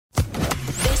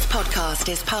podcast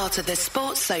is part of the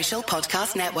Sports Social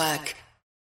Podcast Network.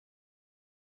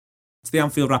 It's the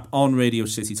Anfield Wrap on Radio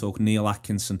City Talk. Neil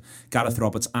Atkinson, Gareth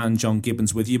Roberts and John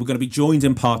Gibbons with you. We're going to be joined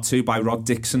in part two by Rod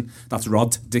Dixon. That's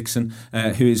Rod Dixon,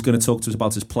 who is going to talk to us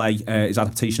about his play, his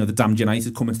adaptation of The Damned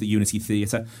United coming to the Unity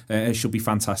Theatre. It should be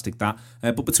fantastic, that.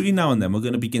 But between now and then, we're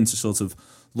going to begin to sort of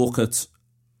look at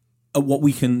what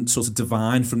we can sort of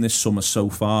divine from this summer so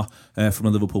far, from a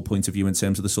Liverpool point of view, in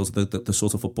terms of the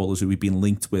sort of footballers who we've been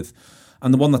linked with.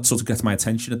 And the one that sort of gets my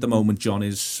attention at the moment, John,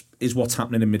 is what's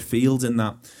happening in midfield, in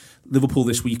that Liverpool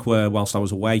this week, whilst I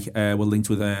was away, were linked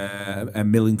with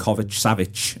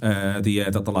Milinkovic-Savic,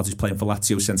 the lad who's playing for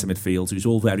Lazio centre midfield, who's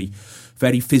all very,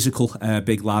 very physical,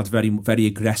 big lad, very, very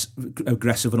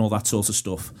aggressive and all that sort of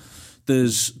stuff.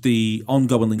 There's the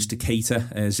ongoing links to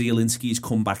Keita. Zielinski's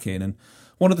come back in, and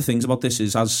one of the things about this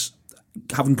is, as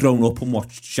having grown up and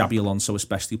watched Xabi Alonso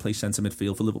especially play centre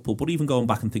midfield for Liverpool, but even going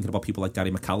back and thinking about people like Gary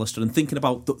McAllister and thinking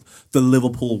about the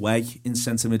Liverpool way in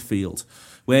centre midfield,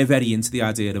 we're very into the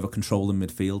idea of a controlling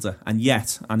midfielder, and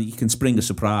yet, and you can spring a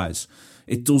surprise,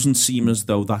 it doesn't seem as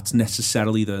though that's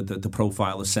necessarily the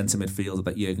profile of centre midfielder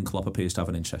that Jurgen Klopp appears to have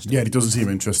an interest in. Yeah, he doesn't seem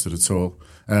interested at all.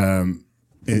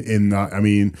 In that, I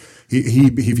mean,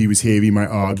 if he was here, he might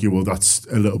argue, well, that's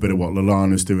a little bit of what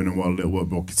Lallana's doing and what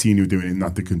Coutinho doing, in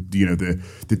that they're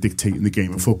dictating the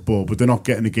game of football, but they're not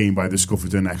getting the game by the scruff of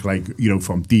the neck, like, you know,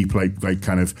 from deep, like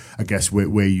kind of, I guess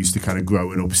we're used to kind of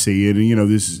growing up seeing, and, you know,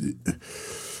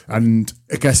 and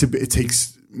I guess it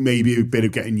takes maybe a bit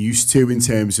of getting used to, in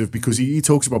terms of, because he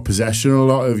talks about possession a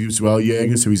lot of as well,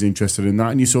 Jurgen, so he's interested in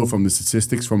that. And you saw from the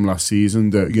statistics from last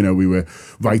season that, you know, we were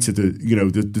right at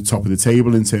the top of the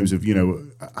table in terms of, you know,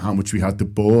 how much we had the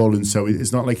ball. And so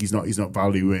it's not like he's not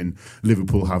valuing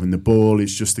Liverpool having the ball.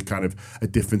 It's just a kind of a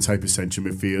different type of central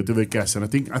midfielder, I guess. And I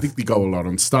think they go a lot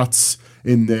on stats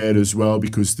in there as well,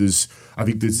 because I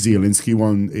think the Zielinski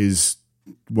one is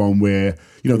one where,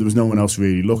 you know, there was no one else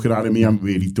really looking at him. He hadn't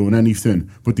really done anything,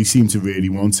 but they seemed to really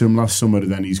want him last summer,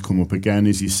 and then he's come up again,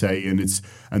 as you say, and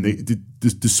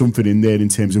there's something in there in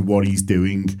terms of what he's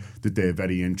doing that they're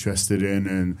very interested in.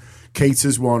 And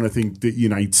Keita's one, I think, that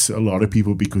unites a lot of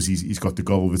people because he's got the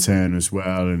goal return as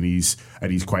well, and he's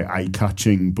quite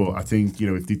eye-catching. But I think, you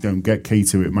know, if they don't get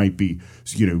Keita, it might be,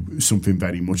 you know, something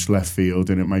very much left field,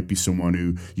 and it might be someone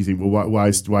who you think, well, why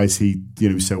is he, you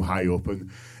know, so high up?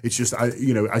 And it's just,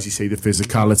 you know, as you say, the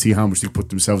physicality, how much they put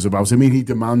themselves about. I mean, he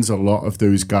demands a lot of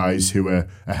those guys who are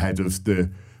ahead of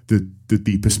the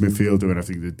deepest midfielder, and I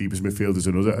think the deepest midfielder is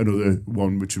another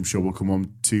one which I'm sure we'll come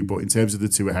on to. But in terms of the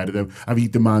two ahead of them, I mean, he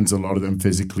demands a lot of them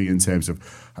physically, in terms of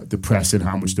the press and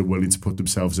how much they're willing to put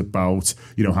themselves about,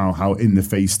 you know, how in the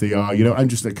face they are, you know,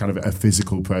 and just a kind of a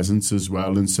physical presence as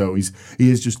well. And so he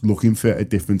is just looking for a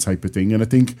different type of thing. And I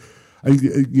think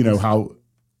you know, how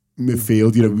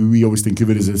midfield, you know, we always think of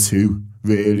it as a two,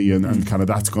 really, and kind of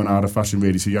that's gone out of fashion,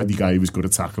 really. So you had the guy who was good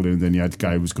at tackling, and then you had the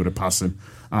guy who was good at passing,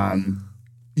 and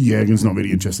Jurgen's not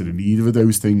really interested in either of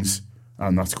those things,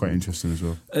 and that's quite interesting as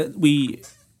well.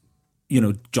 You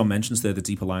know, John mentions there the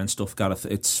deeper line stuff, Gareth.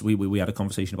 We had a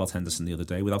conversation about Henderson the other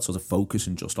day, without sort of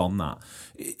focusing just on that.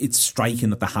 It's striking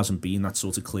that there hasn't been that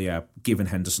sort of clear, given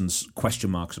Henderson's question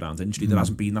marks around injury, there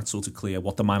hasn't been that sort of clear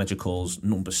what the manager calls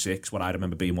number 6, what I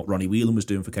remember being what Ronnie Whelan was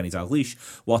doing for Kenny Dalglish,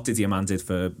 what Didier Mann did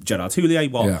for Gerard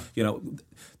Houllier, you know,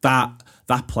 that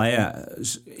player,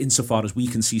 insofar as we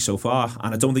can see so far,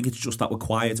 and I don't think it's just that we're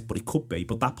quiet, but it could be,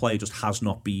 but that player just has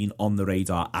not been on the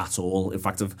radar at all. In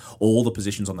fact, of all the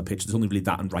positions on the pitch, there's only really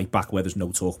that and right back where there's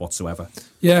no talk whatsoever.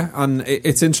 Yeah, and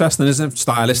it's interesting, isn't it,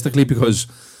 stylistically, because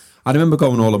I remember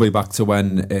going all the way back to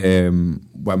when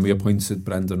we appointed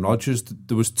Brendan Rodgers.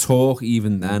 There was talk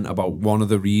even then about one of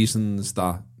the reasons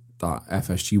that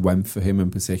FSG went for him in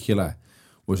particular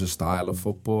was a style of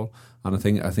football. And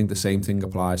I think the same thing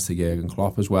applies to Jurgen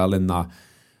Klopp as well, in that,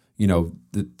 you know,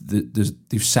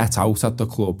 they've set out at the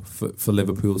club for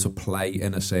Liverpool to play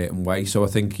in a certain way. So I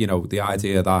think, you know, the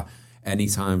idea that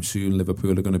anytime soon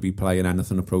Liverpool are going to be playing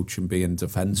anything approaching being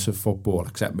defensive football,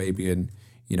 except maybe in,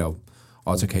 you know,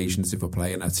 odd occasions if we're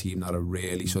playing a team that are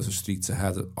really sort of streets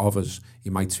ahead of us, you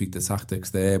might tweak the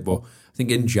tactics there. But I think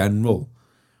in general,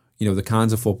 you know, the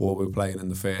kinds of football we were playing in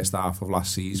the first half of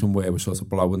last season, where we're sort of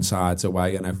blowing sides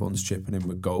away and everyone's chipping in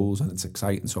with goals, and it's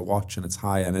exciting to watch and it's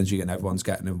high energy and everyone's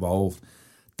getting involved.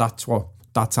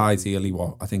 That's ideally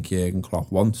what I think Jurgen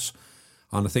Klopp wants.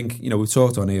 And I think, you know, we've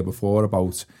talked on here before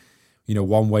about, you know,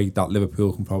 one way that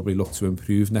Liverpool can probably look to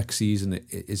improve next season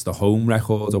is the home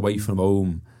record. Away from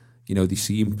home, you know, they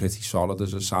seem pretty solid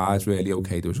as a side, really.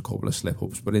 Okay, there was a couple of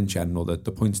slip-ups, but in general,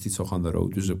 the points they took on the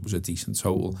road was a decent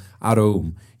total. At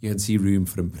home, you can see room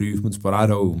for improvements, but at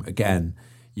home, again,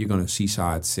 you're going to see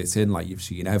sides sit in like you've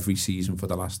seen every season for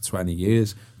the last 20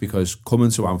 years, because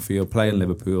coming to Anfield, playing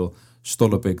Liverpool,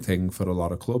 still a big thing for a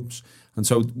lot of clubs. And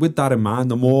so with that in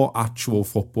mind, the more actual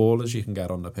footballers you can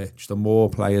get on the pitch, the more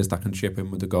players that can chip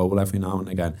in with the goal every now and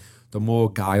again, the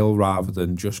more guile rather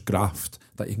than just graft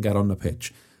that you can get on the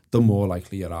pitch, the more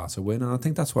likely you are to win. And I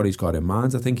think that's what he's got in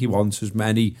mind. I think he wants as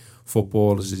many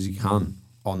footballers as he can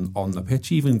on the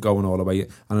pitch, even going all the way.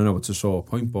 And I know it's a sore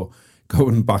point, but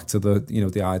going back to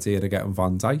the idea of getting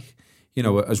Van Dijk,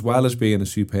 as well as being a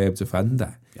superb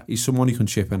defender, he's someone who can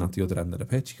chip in at the other end of the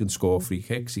pitch. He can score free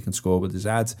kicks, he can score with his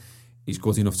head. He's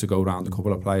good enough to go around a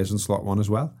couple of players and slot one as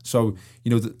well. So,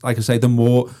 like I say, the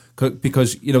more,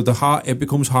 because, it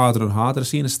becomes harder and harder. I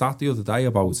seen a stat the other day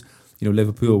about,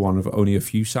 Liverpool, one of only a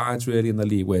few sides really in the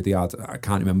league where they had, I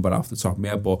can't remember off the top of my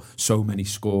head, but so many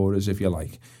scorers, if you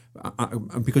like.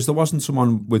 And because there wasn't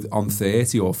someone on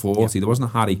 30 or 40, there wasn't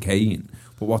a Harry Kane,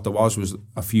 but what there was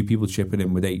a few people chipping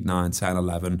in with 8, 9, 10,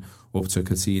 11, up to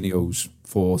Coutinho's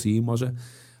 14, was it?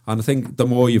 And I think the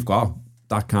more you've got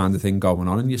that kind of thing going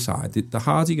on in your side, the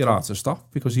harder you get out to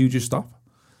stop, because you just stop.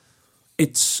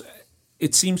 It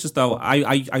seems as though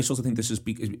I sort of think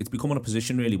it's becoming a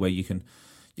position really where you can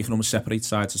almost separate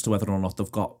sides as to whether or not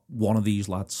they've got one of these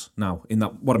lads now. In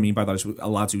that, what I mean by that is a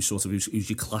lad who's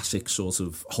your classic sort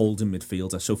of holding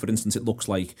midfielder. So, for instance, it looks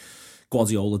like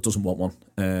Guardiola doesn't want one.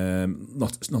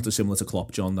 Not dissimilar to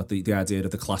Klopp, John. That the idea of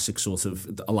the classic sort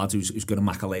of a lad who's going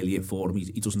to Makelele it for him,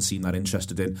 he doesn't seem that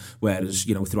interested in. Whereas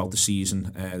throughout the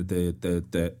season,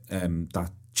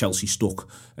 that Chelsea stuck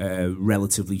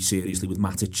relatively seriously with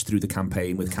Matic through the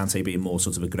campaign, with Kante being more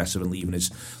sort of aggressive and leaving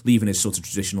his sort of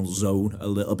traditional zone a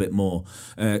little bit more.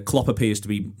 Klopp appears to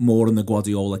be more in the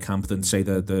Guardiola camp than, say,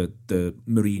 the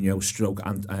Mourinho stroke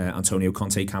and Antonio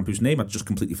Conte camp, whose name I'd just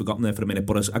completely forgotten there for a minute,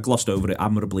 but I glossed over it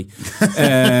admirably.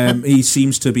 He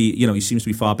seems to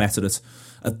be far better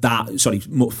at that. Sorry,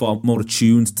 far more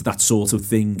attuned to that sort of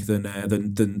thing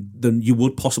than you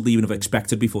would possibly even have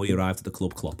expected before you arrived at the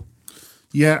club, Klopp.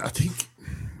 Yeah, I think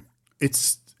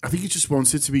he just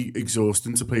wants it to be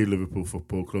exhausting to play Liverpool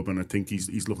Football Club, and I think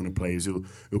he's looking at players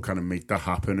who'll kind of make that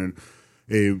happen.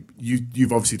 And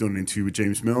you've obviously done an interview with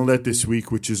James Milner this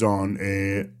week, which is on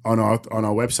our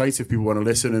website if people want to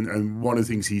listen. And one of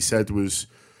the things he said was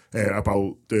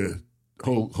about the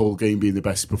whole game being the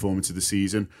best performance of the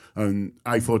season, and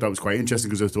I thought that was quite interesting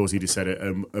because I thought he'd have said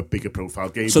a bigger profile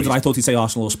game. So I thought he'd say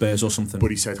Arsenal or Spurs or something. But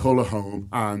he said Hull at home,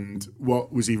 and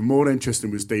what was even more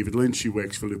interesting was David Lynch, who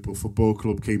works for Liverpool Football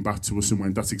Club, came back to us and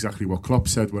went, that's exactly what Klopp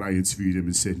said when I interviewed him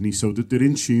in Sydney. So they're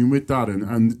in tune with that,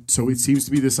 and so it seems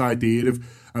to be this idea of,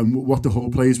 and what the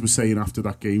Hull players were saying after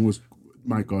that game was,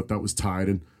 my God, that was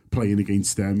tiring. Playing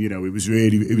against them, it was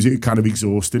kind of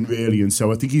exhausting, really. And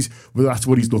so I think that's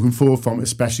what he's looking for from,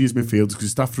 especially his midfielders, because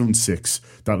it's that front six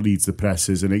that leads the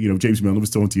presses. And James Milner was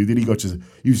talking to you, he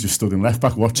was just stood in left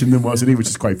back watching them, wasn't he? Which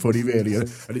is quite funny, really.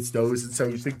 And it's those. And so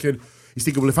he's thinking,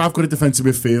 well, if I've got a defensive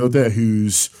midfielder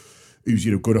who's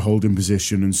good at holding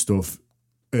position and stuff,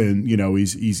 and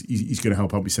he's going to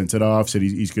help out with centre halves, and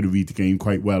he's going to read the game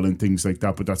quite well and things like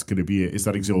that. But that's going to be it. Is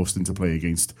that exhausting to play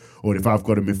against? Or if I've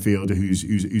got a midfielder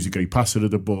who's a great passer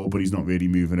of the ball, but he's not really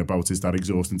moving about, is that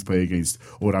exhausting to play against?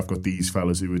 Or I've got these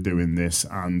fellas who are doing this,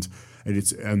 and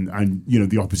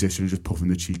the opposition are just puffing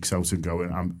the cheeks out and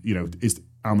going, is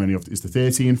the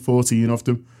 13, 14 of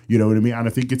them? You know what I mean? And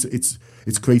I think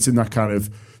it's creating that kind of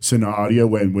scenario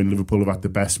when Liverpool have at the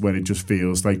best, when it just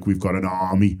feels like we've got an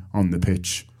army on the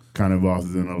pitch, kind of, rather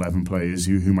than 11 players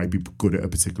who might be good at a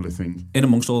particular thing. In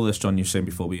amongst all of this, John, you were saying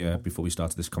before we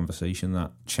started this conversation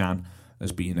that Can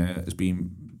has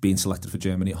been selected for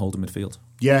Germany at holding midfield.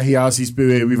 Yeah, he has.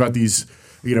 We've had these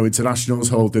internationals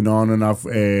holding on, and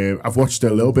I've watched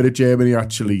a little bit of Germany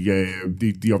actually.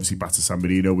 They obviously batter San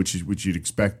Marino, which you'd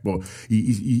expect, but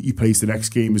he plays the next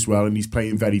game as well, and he's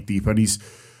playing very deep,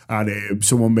 and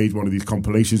someone made one of these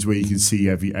compilations where you can see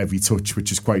every touch,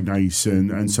 which is quite nice,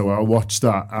 and so I watched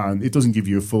that, and it doesn't give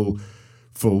you a full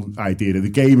idea of the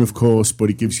game, of course, but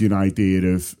it gives you an idea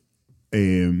of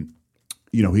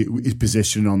his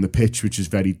position on the pitch, which is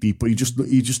very deep. But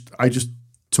I just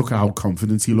took how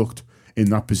confident he looked in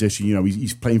that position.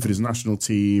 He's playing for his national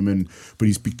team, but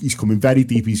he's coming very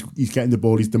deep. He's getting the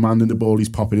ball. He's demanding the ball. He's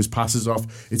popping his passes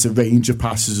off. It's a range of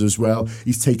passes as well.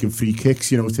 He's taking free kicks,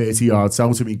 30 yards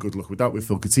out. I mean, good luck with that with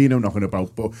Phil Coutinho knocking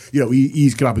about. But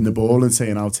he's grabbing the ball and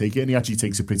saying, "I'll take it." And he actually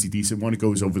takes a pretty decent one. It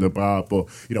goes over the bar, but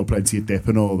plenty of dip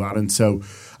and all that. And so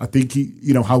I think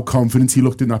how confident he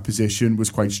looked in that position was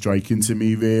quite striking to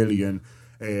me, really. And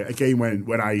Again,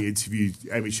 when I interviewed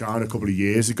Emmett Shan a couple of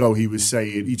years ago, he just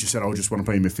said, I just want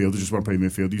to play midfield. I just want to play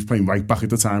midfield. He was playing right back at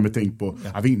the time, I think. But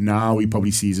I think now he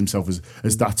probably sees himself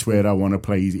as that's where I want to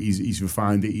play. He's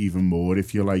refined it even more,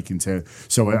 if you like.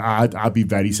 So I'd be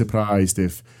very surprised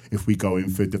if we go in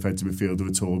for defensive midfielder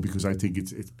at all, because I think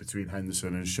it's between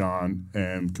Henderson and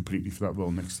Shan completely for that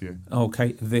role next year.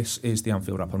 Okay, this is the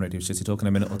Anfield Wrap on Radio City Talk. In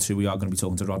a minute or two, we are going to be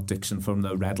talking to Rod Dixon from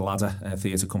the Red Ladder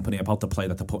Theatre Company about the play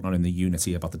that they're putting on in the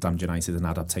Unity, about the Damned United, an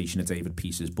adaptation of David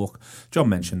Peace's book. John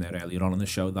mentioned there earlier on in the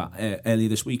show that earlier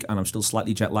this week, and I'm still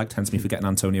slightly jet-lagged, hence me forgetting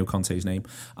Antonio Conte's name,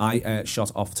 I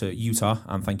shot off to Utah,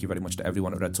 and thank you very much to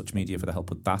everyone at Red Touch Media for the help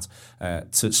with that,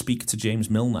 to speak to James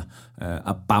Milner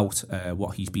about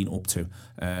what he's been up to,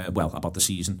 about the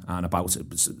season, and about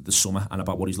the summer, and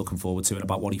about what he's looking forward to, and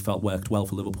about what he felt worked well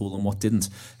for Liverpool and what didn't.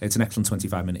 It's an excellent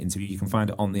 25-minute interview. You can find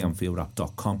it on the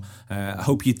AnfieldWrap.com. I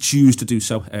hope you choose to do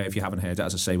so if you haven't heard it.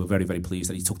 As I say, we're very, very pleased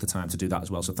that he took the time to do that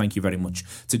as well. So thank you very much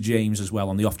to James as well,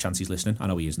 on the off chance he's listening. I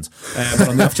know he isn't, but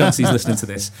on the off chance he's listening to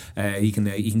this, he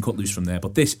can cut loose from there.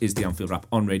 But this is the Anfield Wrap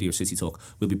on Radio City Talk.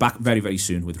 We'll be back very, very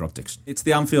soon with Rod Dixon. It's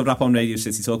the Anfield Wrap on Radio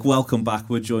City Talk. Welcome back.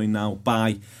 We're joined now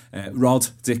by Rod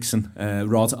Dixon.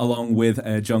 Rod, along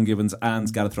with John Gibbons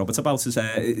and Gareth Roberts, about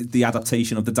the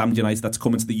adaptation of the Damned United that's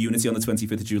coming to the Unity on the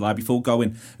 25th of July, before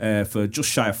going for just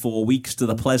shy of 4 weeks to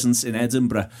the Pleasance in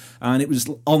Edinburgh. And it was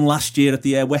on last year at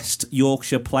the West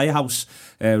Yorkshire Playhouse,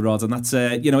 Rod, and that's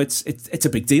it's a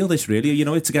big deal, this, really,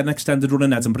 to get an extended run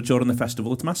in Edinburgh during the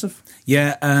festival. It's massive.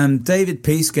 Yeah, David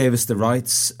Peace gave us the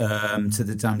rights to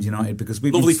the Damned United, because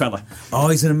we've lovely fella. Oh,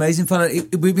 he's an amazing fella.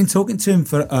 We've been talking to him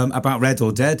for about Red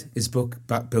or Dead, his book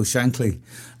about Bill Shankly,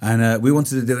 and we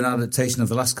wanted to do an adaptation of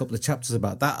the last couple of chapters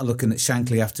about that, looking at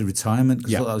Shankly after retirement,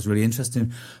 because I thought that was really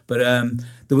interesting. But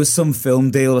there was some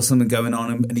film deal or something going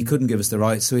on, and he couldn't give us the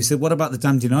rights, so he said, what about the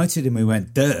Damned United? And we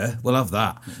went, duh, we'll have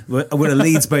that. We're a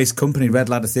Leeds-based company. Red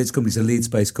Ladder Theatre Company is a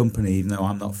Leeds-based company, even though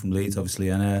I'm not from Leeds, obviously,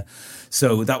 and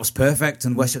so that was perfect,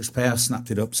 and West Yorkshire Playhouse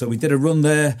snapped it up. So we did a run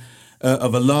there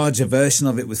of a larger version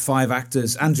of it with 5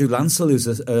 actors. Andrew Lancel, who's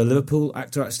a Liverpool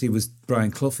actor, actually was Brian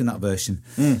Clough in that version.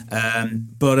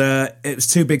 But it was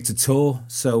too big to tour,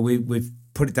 so we've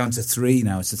put it down to 3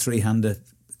 now. It's a 3-hander,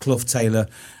 Clough, Taylor,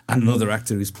 and another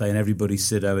actor who's playing everybody,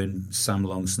 Sid Owen, Sam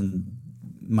Longson,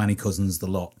 Manny Cousins, the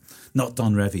lot. Not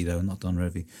Don Revie, though, not Don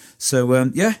Revie. So,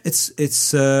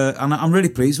 it's and I'm really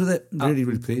pleased with it.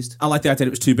 Really pleased. I like the idea it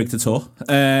was too big to tour.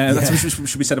 That's what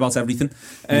should be said about everything.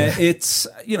 It's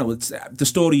the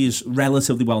story is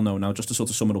relatively well known now. Just to sort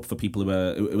of sum it up for people who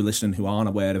are listening who aren't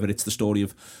aware of it, it's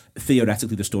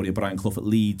theoretically the story of Brian Clough at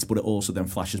Leeds, but it also then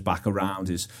flashes back around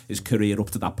his career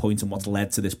up to that point and what's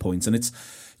led to this point. And it's,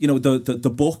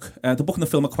 the book and the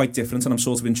film are quite different, and I'm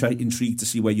sort of intrigued to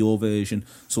see where your version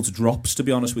sort of drops, to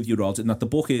be honest with you, Rod, in that the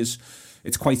book it's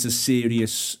quite a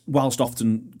serious, whilst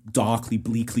often darkly,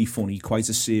 bleakly funny, quite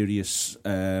a serious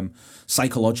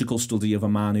psychological study of a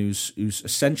man who's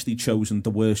essentially chosen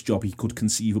the worst job he could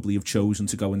conceivably have chosen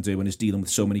to go and do, and is dealing with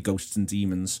so many ghosts and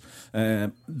demons.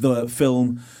 The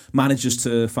film manages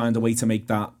to find a way to make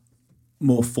that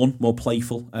more fun, more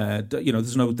playful.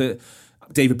 There's no...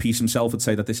 David Peace himself would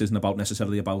say that this isn't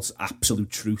necessarily about absolute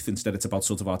truth. Instead, it's about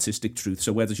sort of artistic truth.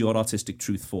 So where does your artistic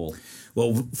truth fall?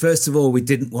 Well, first of all, we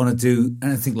didn't want to do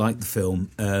anything like the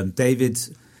film. David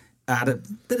had a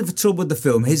bit of a trouble with the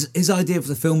film. His idea for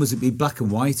the film was it'd be black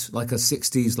and white, like a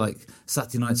 60s, like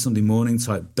Saturday night, Sunday morning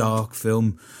type dark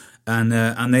film. And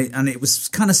it was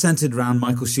kind of centred around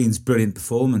Michael Sheen's brilliant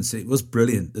performance. It was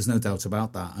brilliant. There's no doubt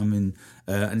about that. I mean,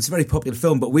 and it's a very popular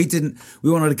film, but we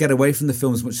wanted to get away from the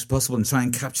film as much as possible and try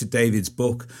and capture David's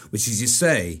book, which, as you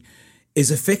say,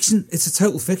 is a fiction. It's a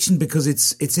total fiction, because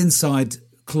it's inside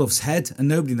Clough's head, and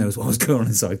nobody knows what was going on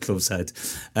inside Clough's head.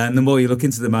 And the more you look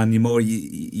into the man, the more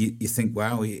you think,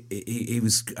 wow, he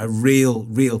was a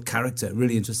real character, a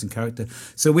really interesting character.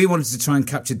 So we wanted to try and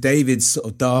capture David's sort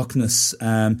of darkness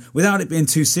without it being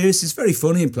too serious. It's very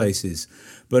funny in places,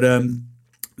 but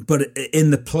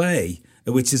in the play,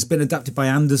 which has been adapted by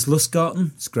Anders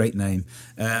Lustgarten. It's a great name.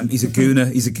 He's a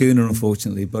gooner,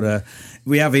 unfortunately. But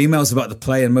we have emails about the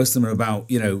play, and most of them are about,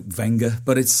 Wenger.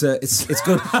 But it's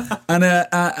good.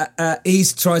 And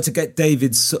he's tried to get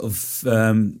David's sort of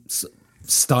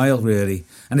style, really.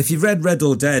 And if you've read Red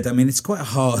or Dead, I mean, it's quite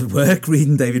hard work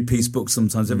reading David Peace books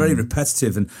sometimes. They're very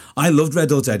repetitive. And I loved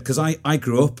Red or Dead because I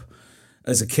grew up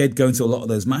as a kid going to a lot of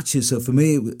those matches. So for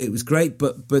me, it was great.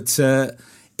 But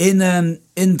in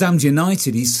Damned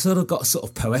United, he's sort of got a sort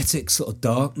of poetic sort of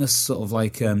darkness, sort of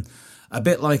like a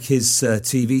bit like his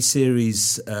TV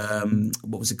series.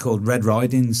 What was it called? Red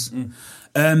Ridings.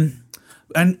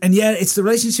 And yeah, it's the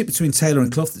relationship between Taylor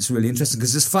and Clough that's really interesting,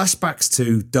 because there's flashbacks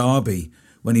to Derby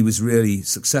when he was really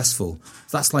successful.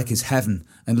 That's like his heaven,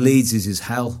 and Leeds is his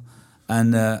hell.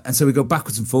 And so we go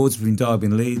backwards and forwards between Derby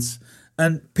and Leeds.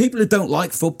 And people who don't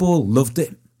like football loved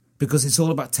it, because it's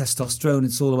all about testosterone.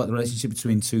 It's all about the relationship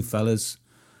between two fellas.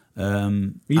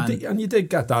 You did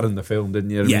get that in the film, didn't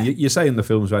you? Yeah. I mean, you're saying the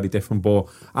film's very different, but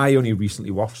I only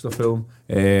recently watched the film.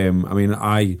 I mean,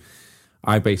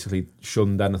 I basically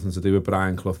shunned anything to do with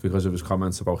Brian Clough because of his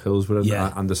comments about Hillsborough,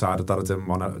 and decided that I didn't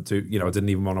want to do, I didn't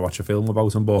even want to watch a film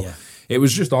about him. But it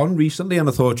was just on recently, and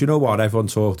I thought, you know what, everyone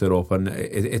talked it up, and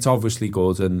it's obviously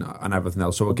good and everything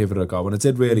else, so I'll give it a go. And I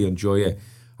did really enjoy it,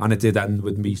 and it did end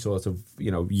with me sort of,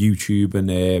 YouTube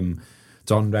and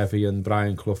Don Revie and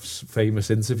Brian Clough's famous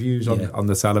interviews on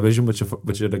the television, which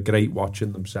are a great watch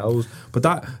in themselves. But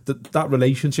that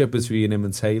relationship between him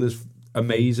and Taylor's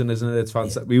amazing, isn't it? It's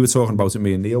fantastic. We were talking about it,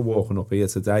 me and Neil, walking up here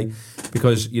today,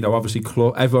 because obviously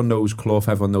Clough, everyone knows Clough,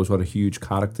 everyone knows what a huge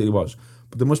character he was,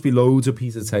 but there must be loads of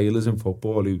Peter Taylors in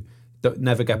football who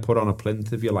never get put on a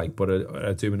plinth, if you like, but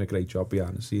are doing a great job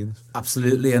behind the scenes.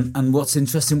 Absolutely. And what's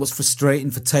interesting, what's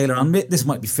frustrating for Taylor, and this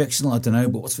might be fictional, I don't know,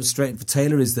 but what's frustrating for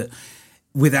Taylor is that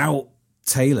without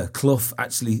Taylor, Clough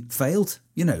actually failed.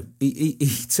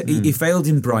 He failed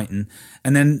in Brighton,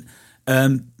 and then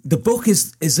the book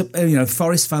is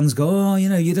Forest fans go,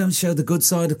 you don't show the good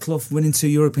side of Clough winning 2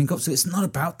 European Cups. So it's not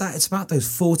about that. It's about those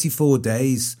 44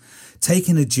 days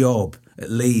taking a job at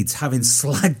Leeds, having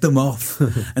slagged them off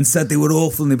and said they were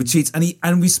awful and they were cheats.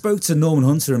 And we spoke to Norman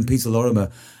Hunter and Peter Lorimer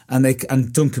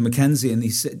and Duncan McKenzie, and he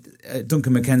said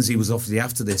Duncan McKenzie was obviously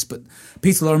after this, but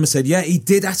Peter Lorimer said, yeah, he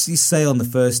did actually say on the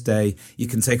first day, you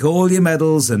can take all your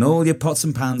medals and all your pots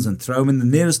and pans and throw them in the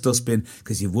nearest dustbin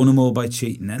because you've won them all by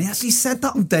cheating. And he actually said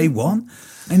that on day one.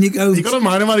 And you go, you got to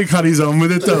mind him how he carries on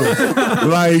with it, though.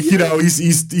 Like,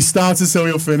 he starts so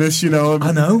he'll finish. I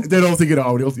know. They don't think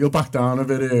he'll back down a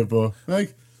bit here, but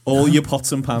like all your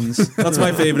pots and pans. That's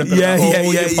my favourite.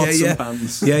 All your pots and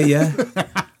pans. Yeah.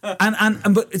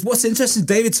 But what's interesting,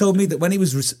 David told me that when he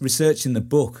was researching the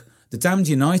book, The Damned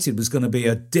United was going to be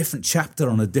a different chapter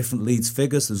on a different Leeds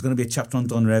figure. So there's going to be a chapter on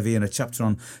Don Revie and a chapter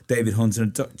on David Hunter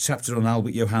and a chapter on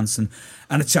Albert Johansson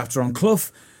and a chapter on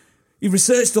Clough. He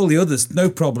researched all the others, no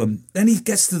problem. Then he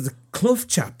gets to the Clough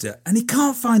chapter and he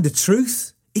can't find the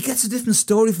truth. He gets a different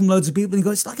story from loads of people and he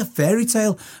goes, it's like a fairy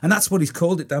tale. And that's what he's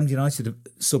called it, Damned United,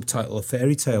 subtitle, a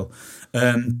fairy tale.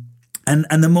 And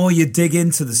the more you dig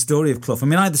into the story of Clough, I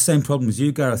mean, I had the same problem as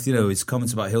you, Gareth. His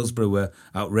comments about Hillsborough were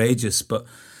outrageous, but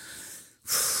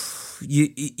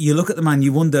you look at the man,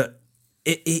 you wonder,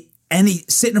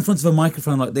 sitting in front of a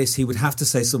microphone like this, he would have to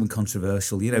say something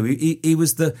controversial. He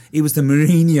was the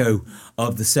Mourinho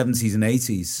of the 70s and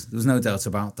 80s. There was no doubt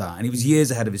about that, and he was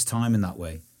years ahead of his time in that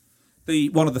way.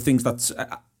 One of the things that's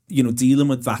dealing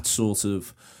with that sort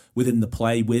of within the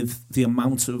play, with the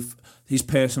amount of his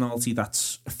personality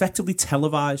that's effectively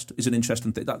televised, is an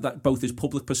interesting thing. That both his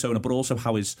public persona, but also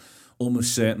how his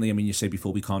almost certainly, I mean, you say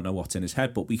before we can't know what's in his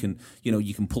head, but we can,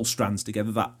 you can pull strands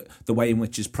together. That the way in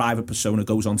which his private persona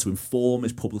goes on to inform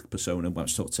his public persona. What I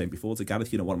was sort of saying before to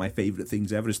Gareth, one of my favourite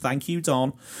things ever is thank you,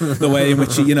 Don. The way in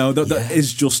which he,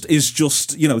 is just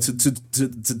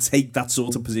to take that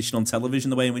sort of position on television,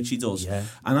 the way in which he does. Yeah.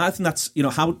 And I think that's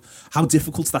how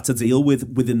difficult that to deal with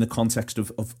within the context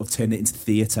of turning it into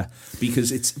theatre,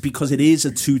 because it is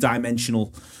a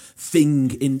two-dimensional thing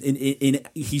in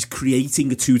he's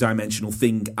creating a two-dimensional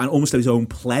thing and almost his own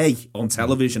play on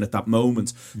television at that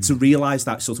moment. To realise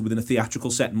that sort of within a theatrical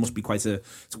setting must be quite a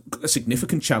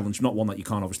significant challenge, not one that you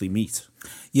can't obviously meet.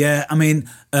 Yeah, I mean,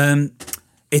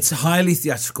 it's highly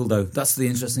theatrical though. That's the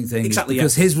interesting thing. Exactly,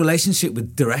 because his relationship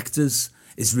with directors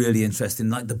is really interesting,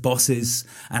 like the bosses,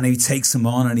 and he takes them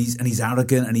on, and he's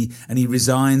arrogant, and he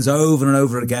resigns over and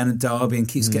over again at Derby and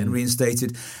keeps getting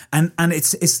reinstated, and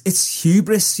it's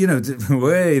hubris,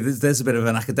 there's a bit of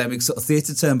an academic sort of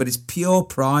theatre term, but it's pure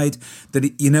pride that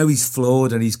he's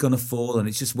flawed and he's going to fall, and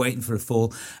it's just waiting for a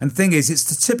fall. And the thing is, it's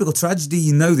the typical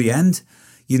tragedy. The end.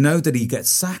 You know that he gets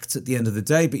sacked at the end of the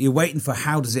day, but you're waiting for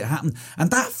how does it happen. And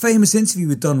that famous interview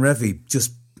with Don Revie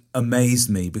just amazed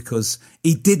me, because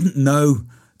he didn't know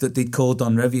that they'd called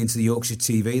Don Revie into the Yorkshire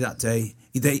TV that day.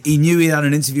 He knew he had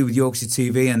an interview with Yorkshire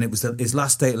TV and it was his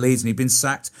last day at Leeds and he'd been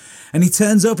sacked. And he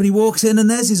turns up and he walks in and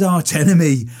there's his arch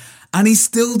enemy and he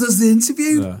still does the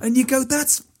interview. Yeah. And you go,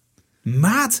 that's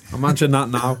Mad. Imagine that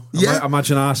now. Yeah.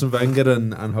 Imagine Arsene Wenger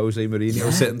and Jose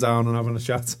Mourinho sitting down and having a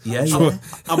chat. Yeah.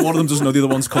 And one of them doesn't know the other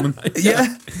one's coming.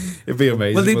 Yeah. It'd be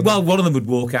amazing. Well, one of them would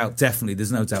walk out, definitely.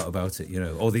 There's no doubt about it,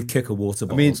 or they'd kick a water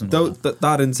bottle. I mean, or something like that.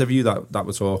 that interview that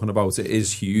we're talking about, it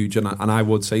is huge, and I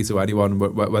would say to anyone,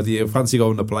 whether you fancy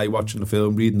going to play, watching the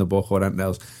film, reading the book, or anything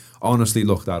else, honestly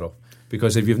look that up.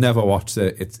 Because if you've never watched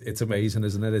it, it's amazing,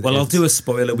 isn't it? Well, I'll do a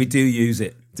spoiler. We do use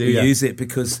it. Use it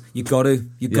because you got to.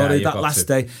 That last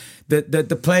day,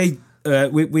 the play.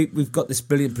 We've got this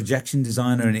brilliant projection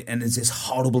designer, and there's this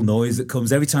horrible noise that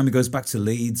comes every time he goes back to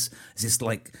Leeds. It's this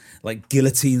like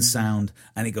guillotine sound,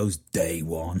 and it goes day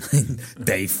 1,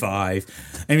 day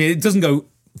 5. I mean, it doesn't go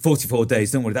 44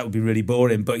 days. Don't worry, that would be really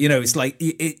boring. But it's like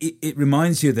it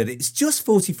reminds you that it's just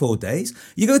 44 days.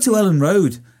 You go to Ellen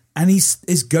Road, and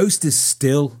his ghost is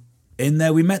still in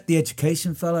there. We met the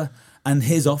education fella, and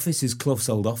his office is Clough's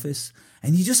old office.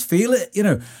 And you just feel it,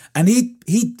 And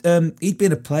he'd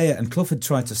been a player, and Clough had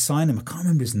tried to sign him. I can't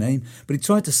remember his name, but he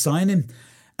tried to sign him,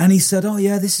 and he said, "Oh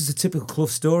yeah, this is a typical Clough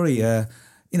story."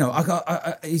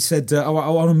 He said, "I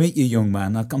want to meet you, young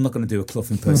man. I'm not going to do a Clough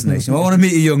impersonation. I want to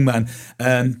meet you, young man,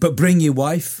 but bring your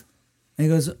wife." And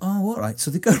he goes, "Oh, all right."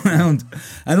 So they go around,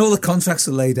 and all the contracts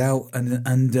are laid out,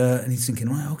 and he's thinking,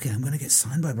 "Right, okay, I'm going to get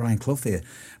signed by Brian Clough here."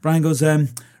 Brian goes,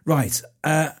 "Right,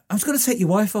 I was going to take your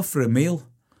wife off for a meal."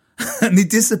 And he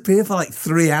disappeared for like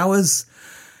 3 hours.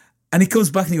 And he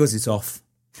comes back and he goes, "It's off."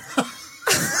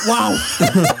 Wow.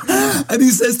 And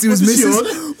he says to his missus,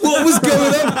 "What was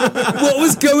going on? What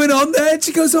was going on there?" And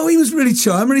she goes, "Oh, he was really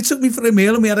charming. He took me for a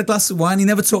meal and we had a glass of wine. He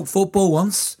never talked football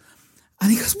once."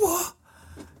 And he goes, "What?"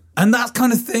 And that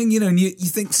kind of thing, and you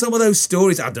think some of those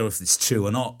stories, I don't know if it's true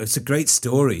or not. It's a great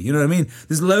story. You know what I mean?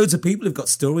 There's loads of people who've got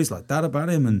stories like that about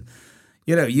him. And,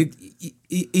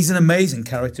 he's an amazing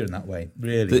character in that way,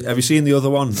 really. Have you seen the other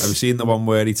one? Have you seen the one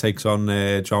where he takes on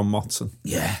John Motson?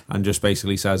 Yeah. And just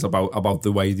basically says about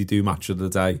the way they do match of the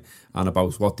day, and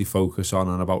about what they focus on,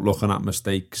 and about looking at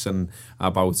mistakes, and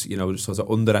about, sort of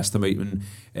underestimating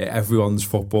everyone's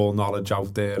football knowledge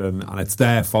out there, and it's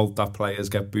their fault that players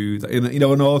get booed,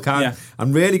 and all kind,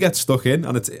 and really get stuck in.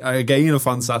 And it's, again, a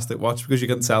fantastic watch, because you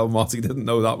can tell Motti didn't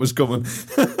know that was coming.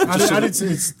 And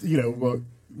it's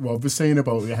what we're saying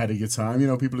about ahead of your time,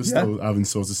 people are still having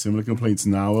sort of similar complaints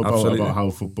now about how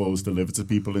football is delivered to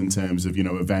people in terms of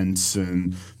events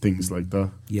and things like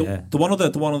that. Yeah, the one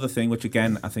other thing, which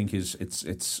again I think is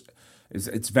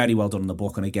it's very well done in the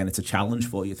book, and again it's a challenge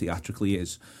for you theatrically,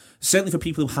 is certainly for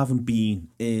people who haven't been,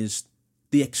 is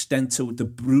the extent to the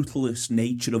brutalist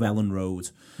nature of Ellen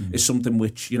Road is something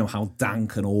which, how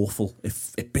dank and awful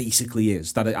it basically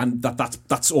is.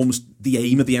 That's almost the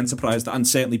aim of the enterprise. And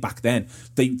certainly back then,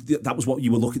 that was what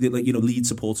you were looking at. Leeds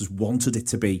supporters wanted it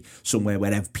to be somewhere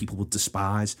where people would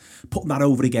despise. Putting that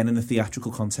over again in a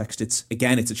theatrical context, it's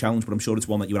a challenge, but I'm sure it's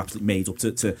one that you were absolutely made up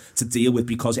to deal with,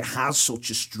 because it has such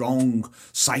a strong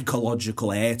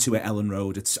psychological air to it. Ellen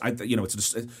Road. It's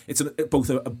both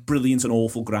a brilliant and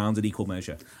awful ground in equal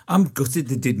measure. I'm gutted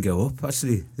they didn't go up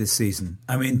actually this season.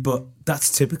 I mean, but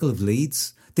that's typical of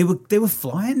Leeds. They were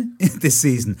flying this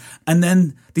season, and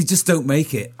then they just don't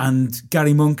make it. And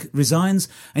Gary Monk resigns,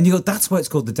 and you go, "That's why it's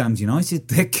called the Damned United."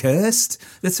 They're cursed.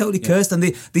 They're totally cursed, and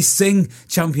they sing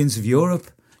Champions of Europe.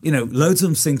 Loads of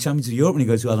them sing Champions of Europe when you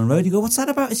go to Ellen Road. You go, "What's that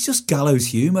about?" It's just gallows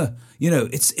humour.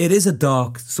 It is a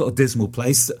dark, sort of dismal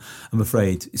place, I'm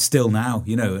afraid, still now,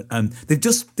 and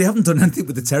they haven't done anything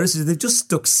with the terraces. They've just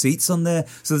stuck seats on there,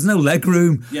 so there's no leg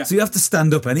room. Yeah. So you have to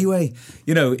stand up anyway.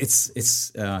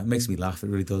 It makes me laugh. It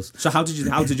really does. So how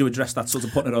did you address that, sort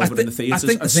of putting it over in the theatres?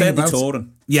 And certainly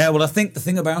touring. Yeah, well, I think the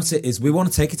thing about it is we want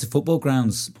to take it to football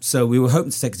grounds. So we were hoping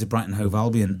to take it to Brighton Hove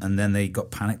Albion, and then they got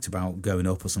panicked about going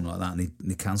up or something like that, and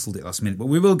they cancelled it last minute. But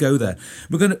we will go there.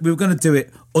 We were going to do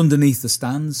it underneath the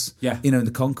stands. Yeah. In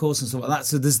the concourse and stuff like that.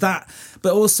 So there's that.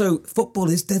 But also, football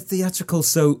is dead theatrical.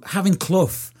 So having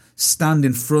Clough stand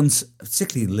in front,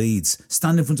 particularly Leeds,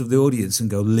 stand in front of the audience and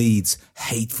go, "Leeds,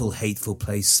 hateful, hateful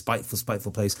place, spiteful,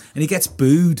 spiteful place," and he gets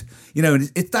booed.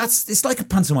 And it's like a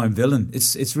pantomime villain.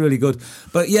 It's really good.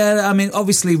 But yeah, I mean,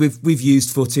 obviously we've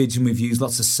used footage and we've used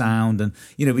lots of sound, and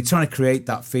we're trying to create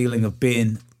that feeling of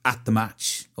being at the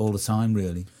match all the time,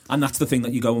 really. And that's the thing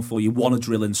that you're going for. You want to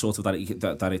drill in sort of that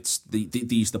it's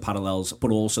these the parallels, but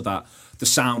also that the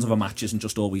sound of a match isn't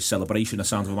just always celebration. The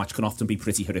sound of a match can often be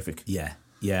pretty horrific. Yeah.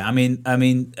 I mean,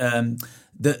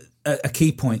 a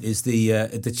key point is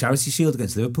the Charity Shield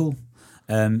against Liverpool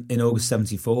in August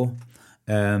 '74.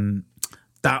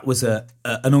 that was an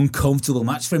uncomfortable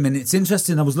match for him. And it's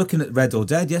interesting, I was looking at Red or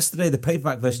Dead yesterday, the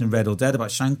paperback version of Red or Dead about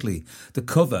Shankly. The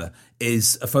cover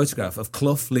is a photograph of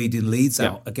Clough leading Leeds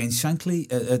out against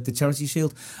Shankly at the Charity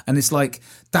Shield. And it's like,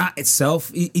 that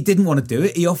itself, he didn't want to do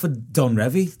it. He offered Don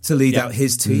Revie to lead out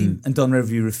his team, and Don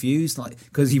Revie refused,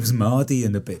 because he was mardy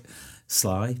and a bit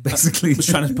sly, basically. Was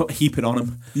trying to heap it on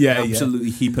him. Absolutely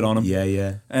heap it on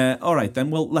him. All right,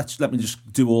 then. Well, let me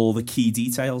just do all the key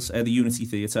details. The Unity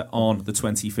Theatre on the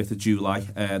 25th of July.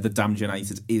 The Damned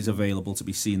United is available to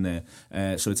be seen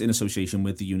there. So it's in association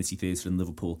with the Unity Theatre in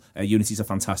Liverpool. Unity's a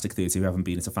fantastic theatre. If you haven't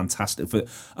been, it's a fantastic... For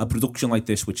a production like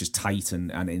this, which is tight and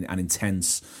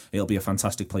intense, it'll be a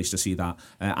fantastic place to see that.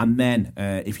 And then,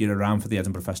 if you're around for the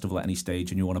Edinburgh Festival at any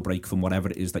stage and you want to break from whatever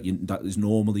it is that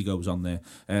normally goes on there,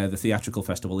 the theatrical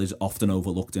festival is often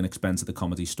overlooked in expense of the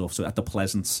comedy stuff. So at the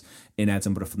Pleasance in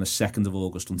Edinburgh from the 2nd of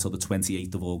August until the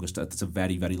 28th of August, it's a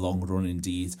very, very long run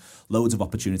indeed. Loads of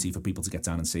opportunity for people to get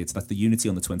down and see it. So that's the Unity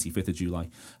on the 25th of July,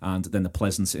 and then the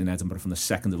Pleasance in Edinburgh from the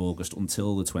 2nd of August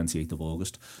until the 28th of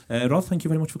August. Rod, thank you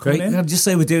very much for coming in. I'd just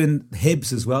say we're doing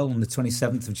Hibs as well on the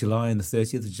 27th of July and the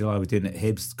 30th of July. We're doing it at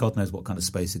Hibs. God knows what kind of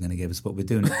space they're going to give us, but we're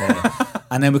doing it there.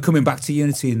 And then we're coming back to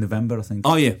Unity in November, I think.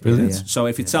 Oh, yeah. Brilliant. Yeah. So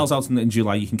if it sells out in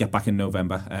July, you can get back in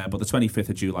November. But the 25th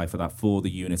of July for that, for the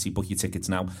Unity, book your tickets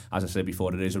now. As I said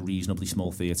before, it is a reasonably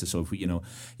small theatre, so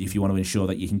if you want to ensure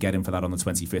that you can get in for that on the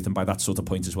 25th, and by that sort of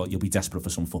point as well, you'll be desperate for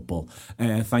some football.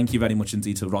 Thank you very much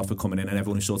indeed to Rod for coming in and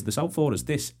everyone who sorted this out for us.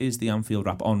 This is the Anfield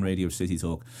Wrap on Radio City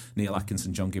Talk. Neil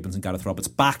Atkinson, John Gibbons and Gareth Roberts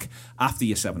back after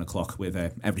your 7 o'clock with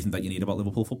everything that you need about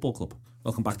Liverpool Football Club.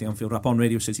 Welcome back to the Anfield Wrap on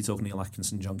Radio City Talk. Neil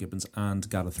Atkinson, John Gibbons and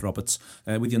Gareth Roberts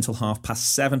with you until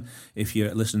 7:30 if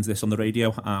you're listening to this on the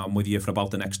radio. I'm with you for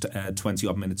about the next 20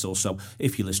 odd minutes or so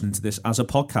if you're listening to this as a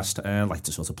podcast. I like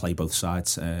to sort of play both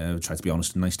sides, try to be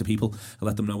honest and nice to people,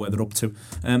 let them know where they're up to.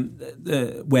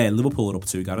 Where Liverpool are up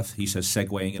to, Gareth, he says,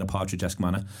 segueing in a Partridge-esque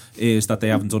manner, is that they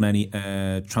haven't done any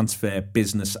transfer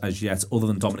business as yet other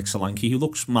than Dominic Solanke, who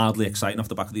looks mildly exciting off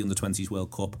the back of the Under-20s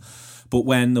World Cup. But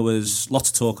when there was lots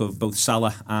of talk of both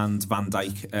Salah and Van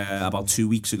Dijk about 2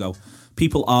 weeks ago,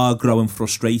 people are growing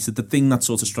frustrated. The thing that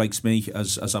sort of strikes me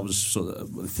as I was sort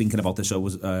of thinking about this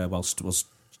whilst was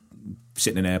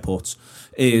sitting in airports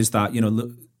is that,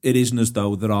 it isn't as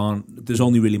though there's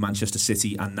only really Manchester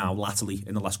City and now latterly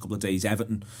in the last couple of days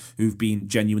Everton who've been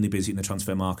genuinely busy in the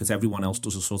transfer market. Everyone else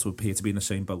does sort of appear to be in the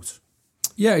same boat.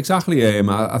 Yeah, exactly.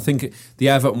 I think the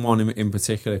Everton one in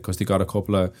particular, because they got a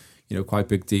couple of quite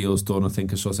big deals done, I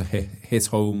think has sort of hit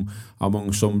home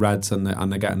among some Reds, and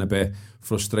they're getting a bit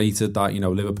frustrated that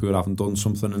Liverpool haven't done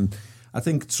something. And I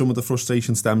think some of the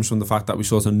frustration stems from the fact that we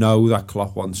sort of know that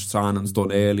Klopp wants signings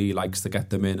done early. He likes to get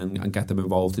them in and get them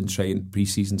involved in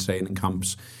pre-season training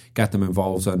camps, get them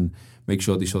involved and make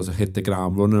sure they sort of hit the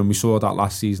ground running. And we saw that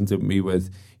last season, didn't we, with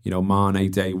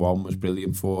Mane day one was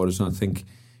brilliant for us, and I think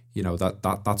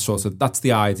that's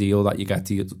the ideal, that you get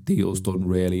deals done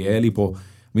really early. But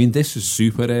I mean, this is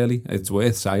super early. It's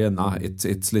worth saying that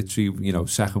it's literally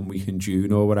second week in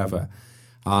June or whatever.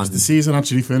 And the season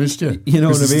actually finished, yeah. You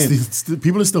know what I mean?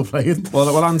 People are still playing.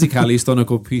 Well, Andy Kelly's done a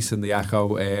good piece in the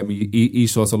Echo. He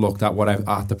sort of looked at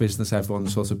at the business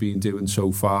everyone's sort of been doing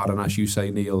so far, and as you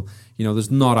say, Neil,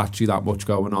 there's not actually that much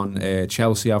going on.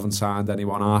 Chelsea haven't signed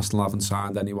anyone, Arsenal haven't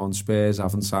signed anyone, Spurs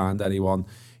haven't signed anyone.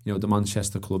 The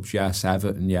Manchester clubs, yes,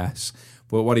 Everton, yes.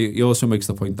 But he also makes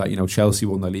the point that Chelsea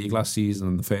won the league last season,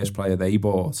 and the first player they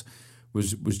bought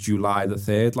was July the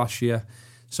 3rd last year.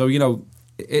 So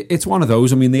it's one of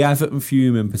those. I mean, the Everton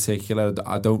fume in particular,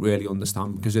 I don't really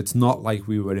understand, because it's not like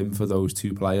we were in for those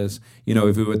two players.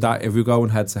 If we were going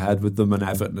head to head with them and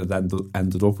Everton had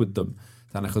ended up with them,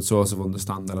 then I could sort of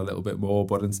understand that a little bit more.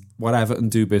 But what Everton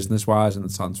do business-wise in the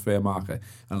transfer market,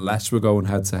 unless we're going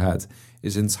head-to-head,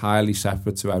 is entirely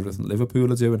separate to everything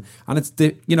Liverpool are doing. And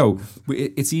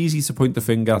it's easy to point the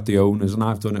finger at the owners, and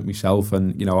I've done it myself,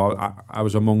 and I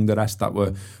was among the rest that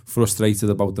were frustrated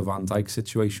about the Van Dijk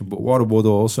situation. But what I would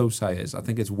also say is, I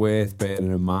think it's worth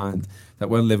bearing in mind that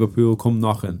when Liverpool come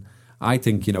knocking, I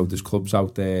think there's clubs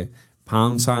out there,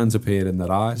 pound signs appear in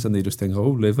their eyes, and they just think, oh,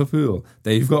 Liverpool,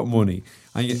 they've got money.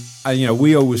 And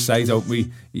we always say, don't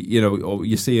we,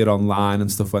 you see it online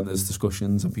and stuff when there's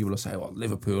discussions, and people will say, well,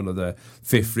 Liverpool are the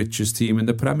 5th richest team in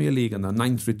the Premier League and the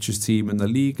 9th richest team in the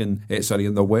league, in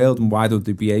the world, and why don't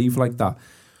they behave like that?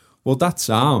 Well, that's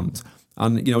sound.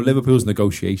 And, Liverpool's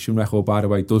negotiation record, by the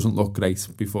way, doesn't look great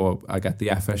before I get the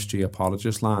FSG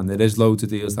apologist line. There is loads of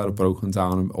deals that are broken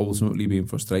down and ultimately being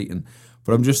frustrating.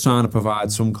 But I'm just trying to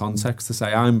provide some context to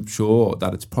say I'm sure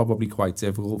that it's probably quite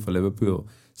difficult for Liverpool,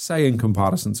 say in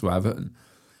comparison to Everton.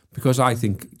 because I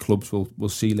think clubs will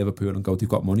see Liverpool and go, they've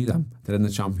got money, them. They're in the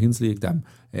Champions League, them.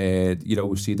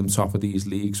 We see them top of these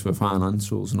leagues for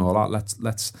financials and all that.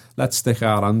 Let's stick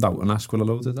our hand out and ask for a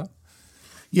load of that.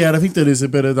 Yeah, I think there is a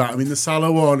bit of that. I mean, the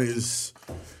Salah one is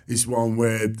one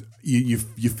where you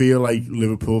feel like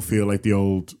Liverpool feel like the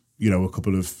old, a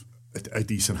couple of a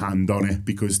decent hand on it,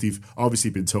 because they've obviously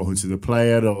been talking to the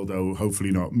player, although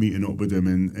hopefully not meeting up with him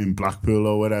in Blackpool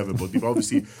or whatever. But they've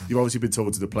obviously been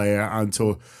talking to the player,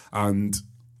 and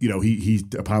he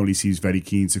apparently seems very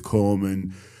keen to come,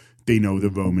 and they know that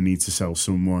Roma needs to sell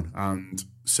someone, and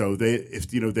so if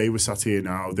they were sat here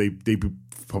now, they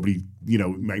probably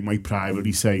might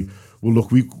privately say, well,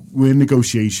 look, we're in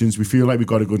negotiations. We feel like we've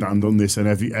got a good hand on this, and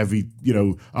every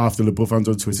after Liverpool fans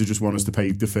on Twitter just want us to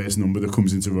pay the first number that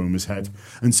comes into Roma's head,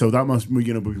 and so that must be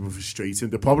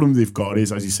frustrating. The problem they've got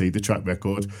is, as you say, the track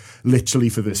record. Literally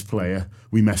for this player,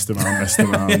 we messed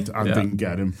around, and didn't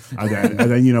get him, and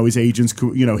then his agents,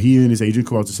 he and his agent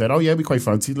come out and said, oh yeah, we quite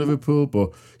fancied Liverpool, but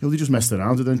they just messed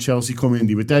around, and then Chelsea come in,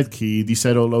 they were dead keen, they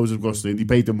said loads of gusto, they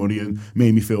paid the money and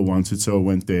made me feel wanted, so I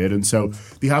went there, and so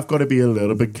they have got to be a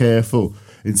little bit careful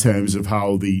in terms of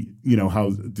how the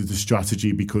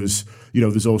strategy, because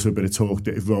there's also a bit of talk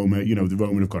that if Roma, the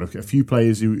Roma have got a few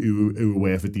players who are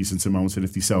worth a decent amount, and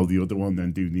if they sell the other one,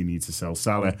 then do they need to sell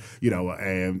Salah?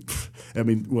 I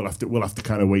mean, we'll have to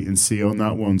kind of wait and see on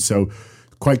that one. So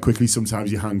quite quickly,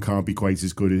 sometimes your hand can't be quite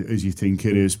as good as you think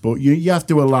it is, but you have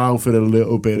to allow for a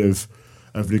little bit of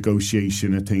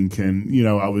negotiation, I think, and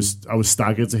I was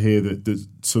staggered to hear that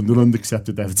Sunderland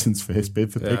accepted Everton's first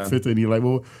bid for Pickford, and you're like,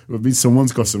 well, I mean,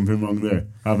 someone's got something wrong there,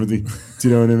 haven't they? Do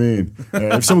you know what I mean?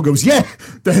 If someone goes, yeah,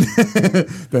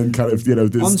 then kind of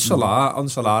on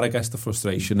Salah, I guess the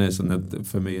frustration is, and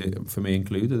for me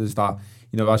included, is that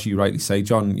as you rightly say,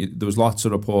 John, there was lots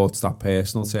of reports that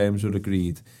personal terms were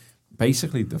agreed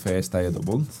basically the first day of the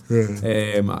month,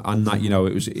 and that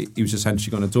he was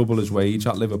essentially going to double his wage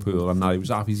at Liverpool, and now he was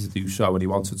happy to do so, and he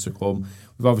wanted to come.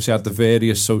 We've obviously had the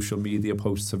various social media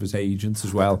posts of his agent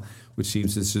as well, which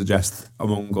seems to suggest,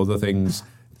 among other things,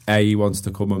 A, he wants to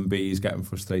come, and B, he's getting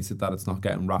frustrated that it's not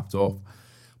getting wrapped up.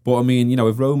 But I mean,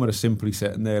 if Roma are simply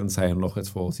sitting there and saying, look, it's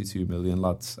 42 million,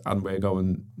 lads, and we're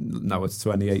going, no, it's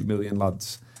 28 million,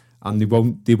 lads, and they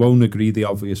won't agree the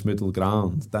obvious middle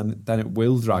ground, then it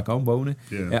will drag on, won't it?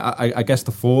 Yeah. I guess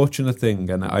the fortunate thing,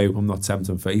 and I hope I'm not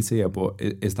tempting fate here, but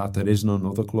is that there isn't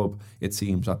another club, it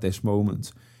seems, at this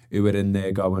moment, who are in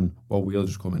there going, well, we'll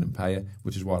just come in and pay it,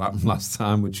 which is what happened last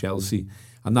time with Chelsea,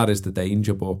 and that is the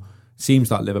danger. But it seems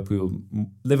that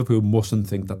Liverpool mustn't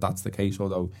think that that's the case,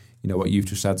 although what you've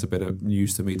just said is a bit of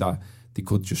news to me, that they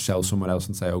could just sell somewhere else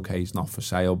and say, okay, it's not for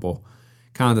sale. But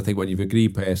kind of think when you've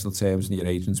agreed personal terms and your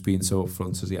agent's been so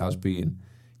upfront as he has been,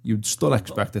 you'd still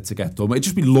expect it to get done. It'd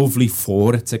just be lovely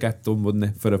for it to get done, wouldn't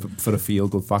it? For a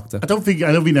feel-good factor. I don't think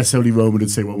necessarily Roma would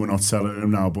say, well, we're not selling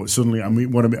him now, but suddenly, I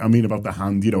mean about the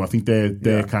hand, I think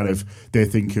they're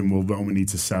thinking, well, Roma need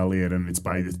to sell here, and it's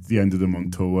by the end of the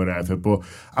month or whatever. But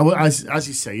as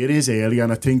you say, it is early,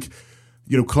 and I think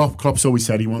Klopp's always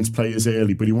said he wants players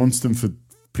early, but he wants them for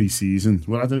pre-season.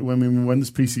 Well, I don't. When does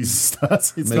pre-season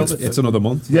start? It's another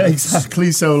month. Yeah,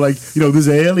 exactly. So there's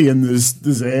early and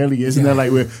there's early, isn't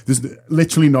there? There's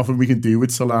literally nothing we can do with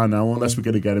Salah now unless we're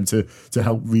going to get him to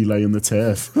help relay on the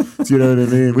turf. Do you know what I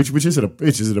mean? Which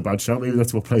isn't a bad shot. Maybe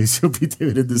that's what players should be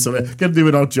doing in the summer. Get them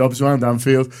doing odd jobs around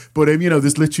Anfield. But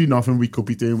there's literally nothing we could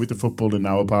be doing with the football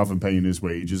now apart from paying his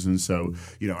wages. And so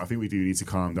I think we do need to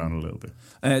calm down a little bit.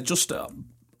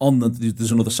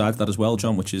 There's another side to that as well,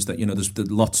 John, which is that there's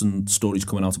lots of stories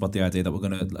coming out about the idea that we're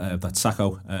going to that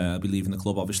Sakho will be leaving the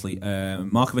club. Obviously,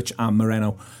 Markovic and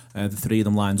Moreno, the three of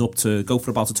them lined up to go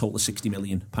for about a total of £60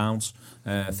 million,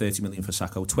 30 million for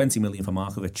Sakho, 20 million for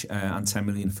Markovic, and 10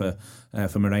 million for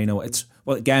Moreno.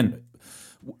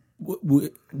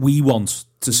 We want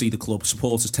to see the club,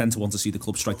 supporters tend to want to see the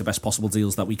club strike the best possible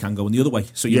deals that we can going the other way.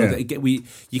 So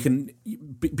you can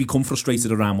become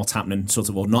frustrated around what's happening,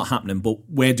 or not happening, but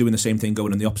we're doing the same thing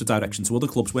going in the opposite direction. So other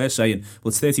clubs, we're saying, well,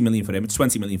 it's 30 million for him, it's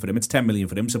 20 million for him, it's 10 million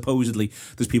for him. Supposedly,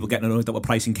 there's people getting annoyed that we're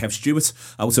pricing Kev Stewart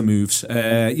out of moves.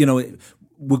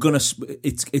 We're gonna.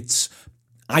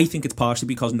 I think it's partially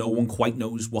because no one quite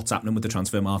knows what's happening with the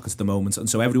transfer market at the moment, and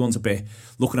so everyone's a bit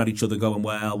looking at each other going,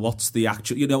 well, what's the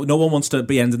actual... no one wants to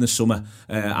be ending the summer,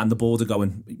 and the board are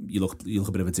going, you look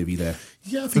a bit of a divvy there.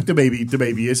 Yeah, I think there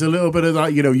maybe is a little bit of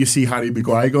that. You see Harry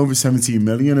Maguire going for 17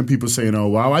 million and people saying, oh,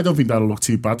 wow, I don't think that'll look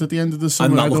too bad at the end of the summer.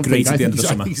 And that'll look great at the end of the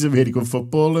summer. I think he's a really good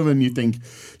footballer, and you think,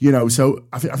 so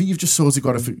I think you've just sort of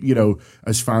got to,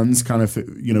 as fans, kind of,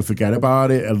 forget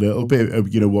about it a little bit,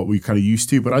 what we kind of used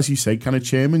to. But as you say, kind of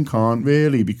chairman can't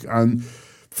really, and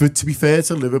to be fair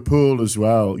to Liverpool as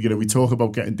well, we talk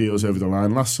about getting deals over the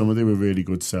line. Last summer they were really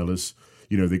good sellers.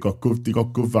 They got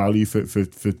good value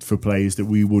for players that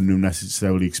we wouldn't have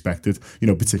necessarily expected.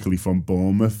 Particularly from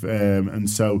Bournemouth, and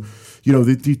so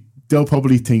they'll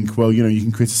probably think, well, you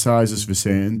can criticise us for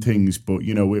certain things, but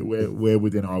we're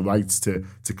within our rights to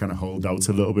kind of hold out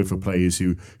a little bit for players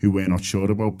who we're not sure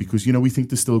about, because we think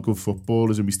they're still good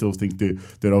footballers, and we still think that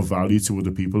they're of value to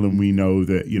other people, and we know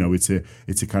that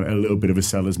it's a kind of a little bit of a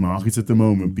seller's market at the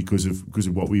moment because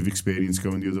of what we've experienced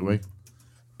going the other way.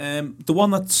 The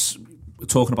one that's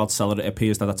talking about seller, it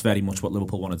appears that that's very much what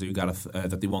Liverpool want to do, Gareth,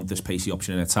 that they want this pacey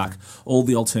option in attack. All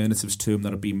the alternatives to him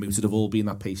that have been mooted have all been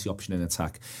that pacey option in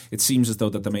attack. It seems as though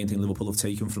that the main thing Liverpool have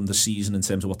taken from the season in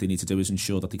terms of what they need to do is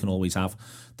ensure that they can always have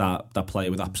that player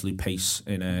with absolute pace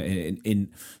in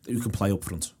who can play up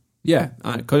front. Yeah,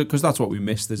 because that's what we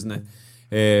missed, isn't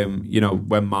it?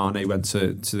 When Mane went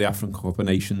to the African Cup of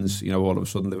Nations, all of a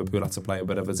sudden Liverpool had to play a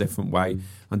bit of a different way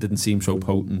and didn't seem so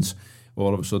potent.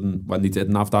 All of a sudden, when they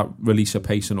didn't have that release of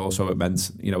pace, and also it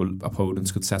meant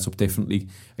opponents could set up differently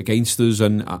against us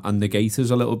and negate us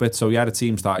a little bit. So it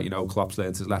seems that Klopp's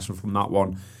learned his lesson from that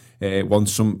one.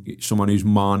 Wants someone who's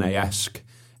Mane-esque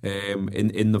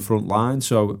in the front line.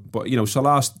 So, but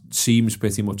Salah seems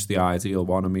pretty much the ideal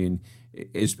one. I mean,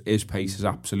 his pace is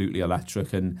absolutely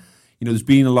electric, and there's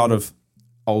been a lot of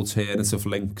alternative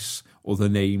links, other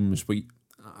names, but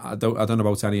I don't know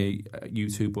about any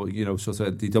YouTube, but sort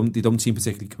of they don't seem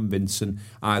particularly convincing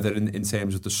either in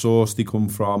terms of the source they come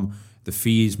from, the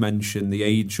fees mentioned, the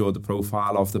age or the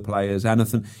profile of the players,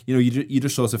 anything. You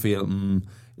just sort of feel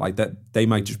like that they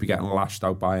might just be getting lashed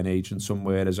out by an agent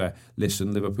somewhere as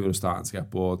listen, Liverpool are starting to get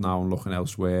bored now and looking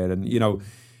elsewhere, and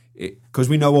because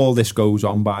we know all this goes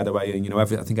on, by the way, and I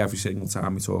think every single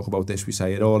time we talk about this, we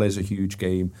say it all is a huge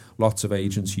game. Lots of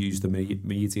agents use the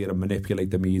media and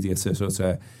manipulate the media to sort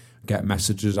of get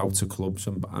messages out to clubs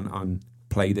and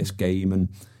play this game. And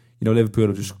Liverpool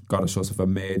have just got to sort of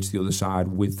emerge the other side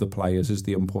with the players is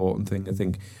the important thing, I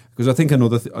think. Because I think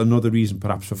another reason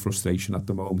perhaps for frustration at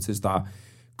the moment is that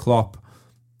Klopp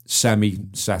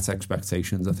semi-set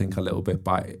expectations, I think, a little bit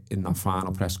in that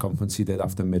final press conference he did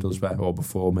after Middlesbrough, or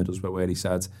before Middlesbrough, where he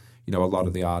said, a lot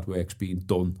of the hard work's been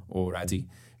done already.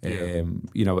 Yeah.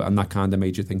 And that kind of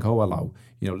made you think,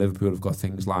 Liverpool have got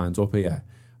things lined up here.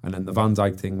 And then the Van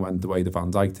Dijk thing went the way the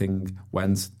Van Dijk thing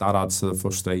went. That adds to the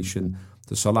frustration.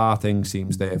 The Salah thing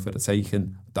seems there for the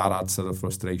taking. That adds to the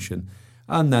frustration.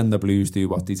 And then the Blues do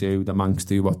what they do, the Mancs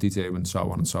do what they do, and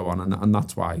so on and so on. And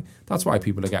that's why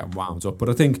people are getting wound up. But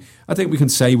I think we can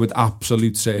say with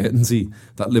absolute certainty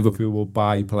that Liverpool will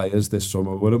buy players this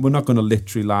summer. We're not going to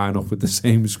literally line up with the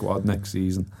same squad next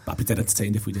season. I'd be dead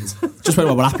entertained if we did. Just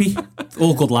when we're happy.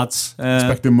 All good lads.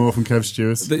 Expecting more from Kev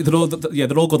Stewart.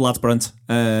 They're all good lads, Brent.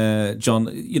 John,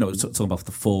 talking about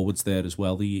the forwards there as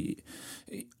well.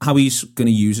 How he's going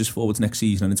to use his forwards next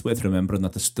season, and it's worth remembering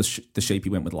that the shape he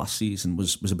went with last season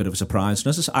was a bit of a surprise.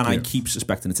 And I keep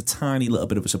suspecting it's a tiny little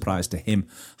bit of a surprise to him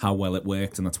how well it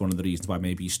worked, and that's one of the reasons why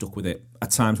maybe he stuck with it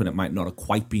at times when it might not have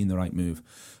quite been the right move.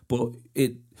 But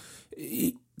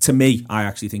to me, I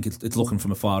actually think it's looking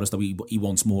from afar as though he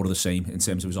wants more of the same in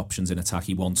terms of his options in attack.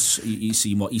 He's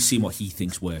seen what he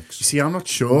thinks works. You see, I'm not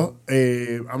sure.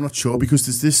 Because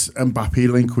there's this Mbappe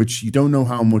link, which you don't know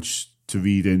how much to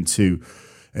read into,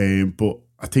 but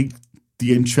I think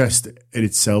the interest in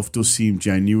itself does seem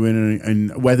genuine,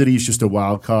 and whether he's just a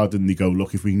wild card and they go,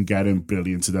 look, if we can get him,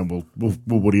 brilliant, and then we'll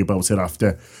worry about it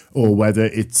after, or whether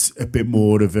it's a bit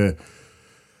more of a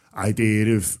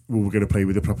idea of, well, we're going to play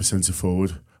with a proper centre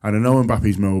forward. And I know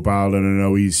Mbappe's mobile, and I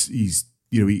know he's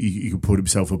he can put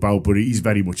himself about, but he's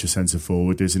very much a centre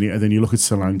forward, isn't he? And then you look at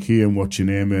Solanke and watching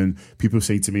him, and people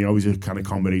say to me, he's a kind of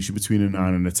combination between a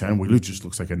 9 and a 10. Well, he just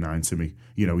looks like a 9 to me.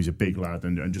 He's a big lad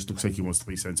and just looks like he wants to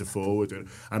play centre forward. And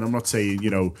I'm not saying,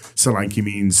 Solanke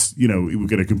means, we're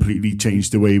going to completely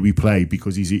change the way we play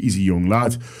because he's a young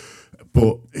lad.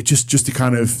 But it just the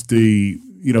kind of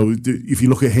if you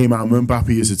look at him and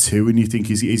Mbappe as a 2, and you think,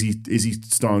 is he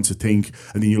starting to think?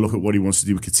 And then you look at what he wants to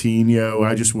do with Coutinho.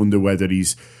 I just wonder whether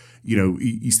he's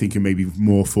thinking maybe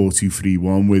more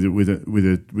 4-2-3-1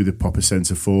 with a proper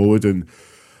centre forward. And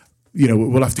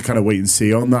we'll have to kind of wait and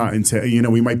see on that. And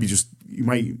he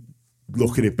might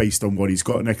look at it based on what he's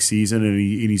got next season, and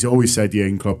he's always said,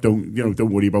 Klopp, don't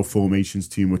worry about formations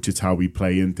too much. It's how we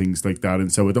play and things like that.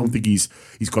 And so I don't think he's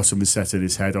got something set in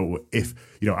his head. Or if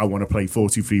I want to play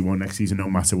 4-2-3-1 next season, no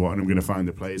matter what, and I'm going to find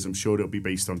the players. I'm sure it'll be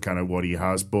based on kind of what he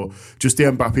has. But just the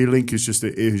Mbappe link is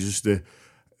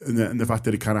and the fact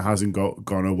that it kind of hasn't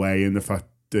gone away, and the fact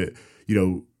that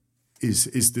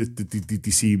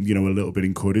they seem, you know, a little bit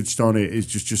encouraged on it. It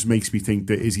just makes me think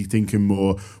that, is he thinking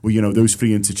more, well, you know, those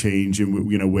free interchange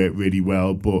and, you know, work really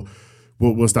well, but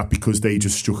was that because they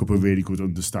just struck up a really good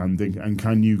understanding? And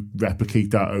can you replicate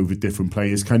that over different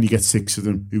players? Can you get 6 of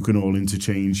them who can all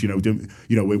interchange? You know,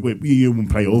 you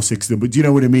won't play all 6 of them, but do you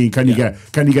know what I mean? Can you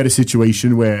get a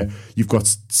situation where you've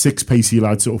got 6 pacey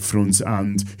lads up front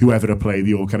and whoever a play,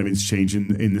 they all kind of interchange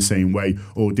in the same way?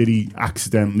 Or did he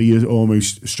accidentally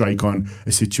almost strike on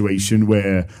a situation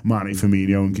where Mane,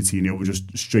 Firmino and Coutinho were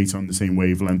just straight on the same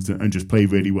wavelength and just play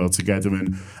really well together?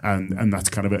 And that's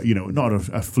kind of a, you know, not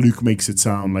a fluke, makes it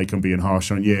sound like I'm being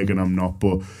harsh on Jurgen. I'm not,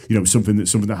 but you know, something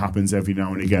that happens every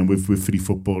now and again with free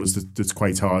footballers that's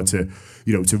quite hard to,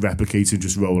 you know, to replicate and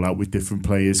just roll out with different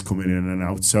players coming in and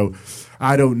out. So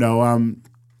I don't know.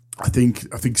 I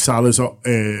think Salah's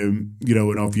you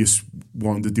know, an obvious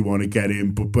one that they want to get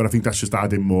in, but I think that's just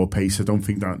adding more pace. I don't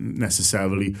think that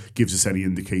necessarily gives us any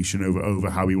indication over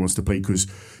how he wants to play, because,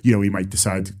 you know, he might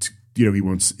decide to, you know, he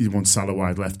wants Salah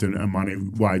wide left and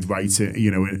Mane wide right, you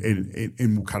know,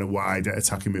 in kind of wide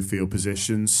attacking midfield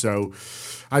positions. So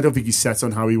I don't think he's set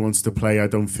on how he wants to play. I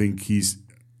think he's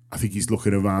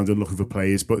looking around and looking for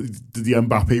players. But the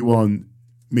Mbappe one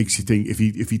makes you think, if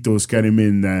he does get him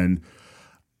in, then,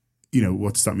 you know,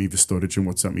 what does that mean for Sturridge and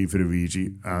what's that mean for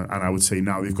Origi? And I would say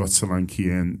now they've got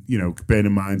Solanke, and, you know, bearing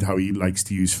in mind how he likes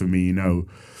to use Firmino,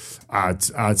 I'd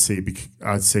say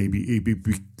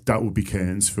that would be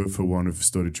Cairns for one of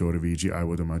Sturridge or Origi, I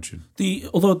would imagine. The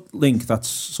other link that's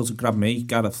sort of grabbed me,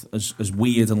 Gareth, as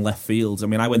weird and left field. I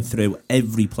mean, I went through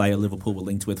every player Liverpool were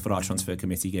linked with for our transfer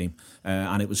committee game,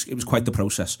 and it was quite the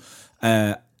process.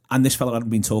 And this fella hadn't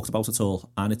been talked about at all,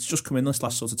 and it's just come in this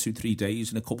last sort of 2-3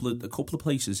 days in a couple of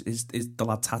places. Is the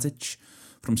lad Tadic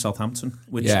from Southampton?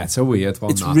 Which, yeah, it's a weird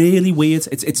one. It's really weird.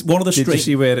 It's one of the. Did you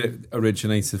see where it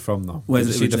originated from, though? Where did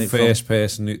you see the first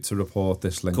person to report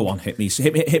this link? Go on, hit me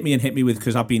with,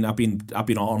 because I've been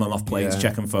on and off planes,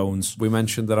 checking phones. We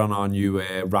mentioned it on our new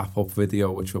wrap up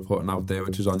video, which we're putting out there,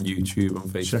 which is on YouTube and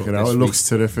Facebook. Check it out. It looks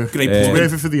terrific. Great.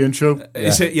 Perfect for the intro.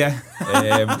 Is it? Yeah.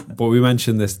 But we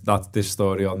mentioned this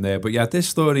story on there. But yeah, this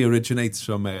story originates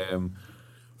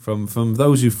from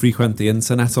those who frequent the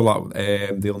internet a lot.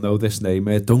 They'll know this name,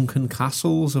 Duncan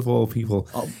Castles, of all people.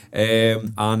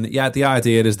 And yeah, the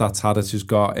idea is that Tadic has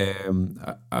got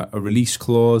a release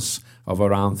clause of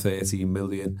around 13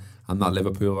 million, and that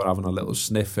Liverpool are having a little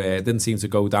sniff. It didn't seem to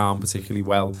go down particularly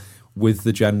well with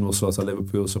the general sort of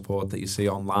Liverpool support that you see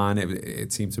online.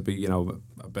 It seemed to be, you know,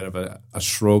 a bit of a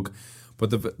shrug. But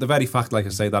the very fact, like I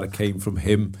say, that it came from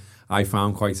him, I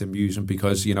found quite amusing,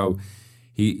 because, you know,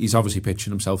 he's obviously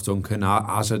pitching himself, Duncan,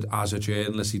 as a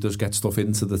journalist. He does get stuff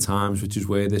into the Times, which is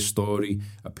where this story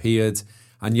appeared.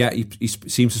 And yet he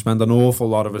seems to spend an awful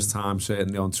lot of his time,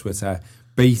 certainly on Twitter,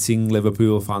 baiting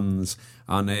Liverpool fans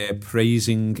and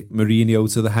praising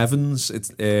Mourinho to the heavens.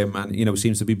 And, you know,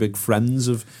 seems to be big friends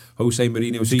of Jose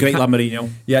Mourinho. So great lad, Mourinho.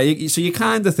 Yeah, so you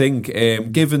kind of think,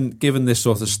 given this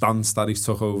sort of stance that he's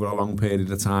took over a long period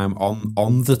of time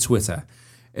on the Twitter,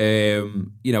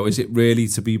 you know, is it really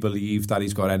to be believed that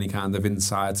he's got any kind of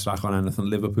inside track on anything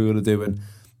Liverpool are doing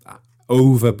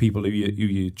over people who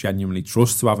you genuinely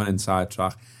trust to have an inside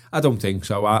track? I don't think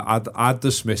so. I'd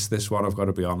dismiss this one, I've got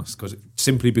to be honest,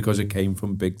 simply because it came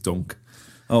from Big Dunk.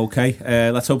 Okay,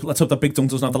 let's hope that Big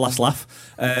Dunk doesn't have the last laugh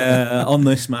on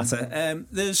this matter.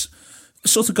 There's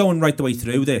sort of going right the way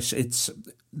through this. It's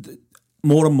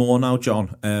more and more now,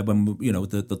 John, when, you know,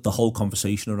 the whole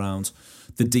conversation around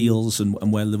the deals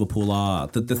and where Liverpool are,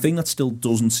 the thing that still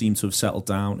doesn't seem to have settled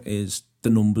down is the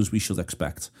numbers we should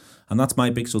expect. And that's my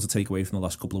big sort of takeaway from the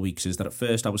last couple of weeks, is that at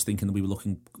first I was thinking that we were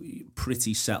looking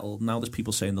pretty settled. Now there's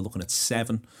people saying they're looking at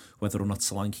 7, whether or not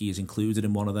Solanke is included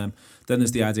in one of them. Then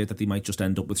there's the idea that they might just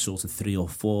end up with sort of 3 or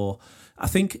 4. I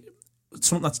think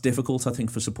something that's difficult, I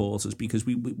think, for supporters, because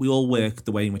we all work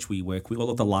the way in which we work. We all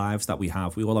have the lives that we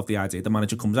have. We all have the idea. The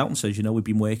manager comes out and says, you know, we've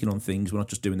been working on things. We're not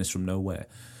just doing this from nowhere.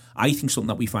 I think something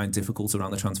that we find difficult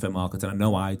around the transfer market, and I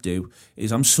know I do,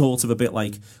 is I'm sort of a bit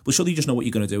like, well, surely you just know what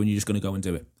you're going to do and you're just going to go and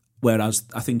do it. Whereas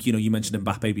I think, you know, you mentioned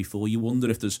Mbappe before, you wonder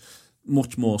if there's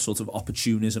much more sort of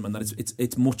opportunism, and that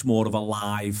it's much more of a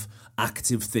live,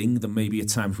 active thing than maybe at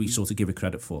times we sort of give it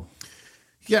credit for.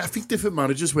 Yeah, I think different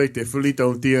managers work differently,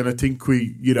 don't they? And I think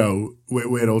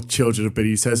we're all children of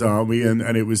Benitez, aren't we? And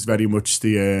it was very much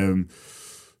the,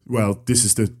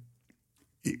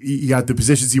 he had the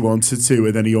positions he wanted to,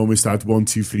 and then he almost had 1,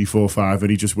 2, 3, 4, 5,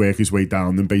 and he just worked his way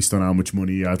down them based on how much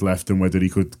money he had left and whether he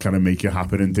could kind of make it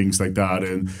happen and things like that.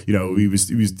 And, you know, he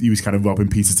was kind of robbing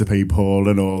Peter to pay Paul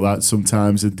and all that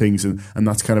sometimes and things, and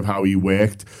that's kind of how he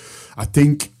worked. I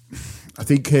think I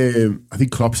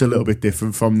think Klopp's a little bit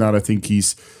different from that. I think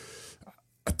he's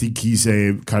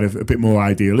kind of a bit more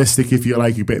idealistic, if you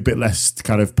like, a bit less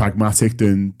kind of pragmatic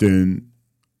than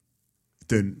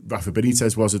Rafa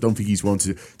Benitez was. I don't think he's one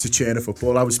to churn a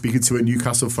football. I was speaking to a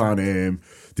Newcastle fan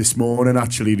this morning,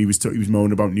 actually, and he was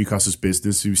moaning about Newcastle's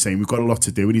business. He was saying, we've got a lot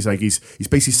to do, and he's like, he's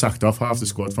basically sacked off half the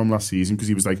squad from last season because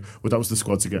he was like, well, that was the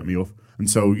squad to get me up. And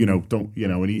so,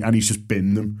 and he's just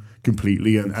binned them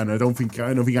completely. And I don't think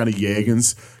Andy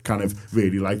Jürgens kind of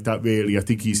really like that, really. I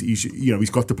think he's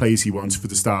got the players he wants for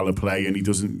the style of play, and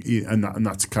and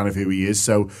that's kind of who he is.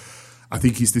 So I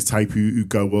think he's the type who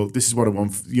go, well, this is what I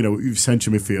want,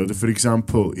 central midfielder, for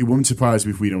example. It wouldn't surprise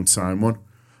me if we don't sign one.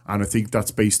 And I think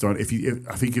that's based on, if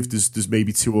there's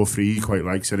maybe 2 or 3 he quite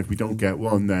likes, and if we don't get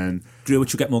one, then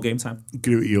Grujic will get more game time.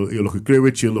 You'll look at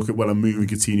Grujic, you'll look at, well, I'm moving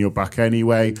Coutinho back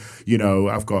anyway.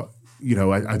 I've got,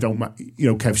 I don't,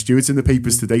 Kev Stewart's in the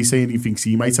papers today saying he thinks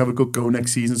he might have a good go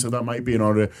next season, so that might be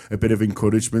a bit of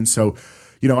encouragement. So,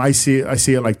 I see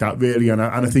it like that, really, and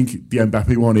I think the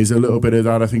Mbappe one is a little bit of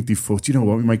that. I think they thought,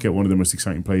 we might get one of the most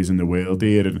exciting players in the world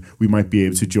here, and we might be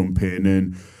able to jump in.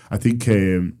 And I think,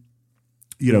 there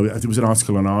was an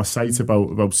article on our site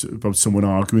about someone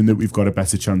arguing that we've got a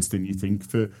better chance than you think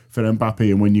for Mbappe,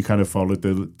 and when you kind of followed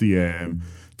the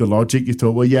logic, you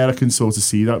thought, well, yeah, I can sort of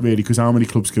see that, really, because how many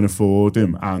clubs can afford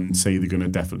him and say they're going to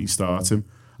definitely start him?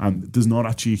 And there's not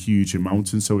actually a huge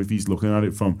amount, and so if he's looking at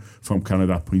it from kind of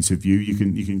that point of view, you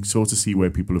can sort of see where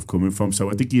people are coming from.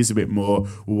 So I think he is a bit more,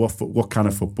 well, what kind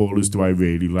of footballers do I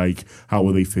really like? How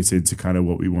will they fit into kind of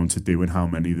what we want to do, and how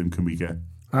many of them can we get?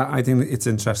 I think it's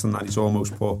interesting that he's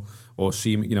almost put, or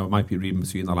seem, it might be reading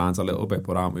between the lines a little bit,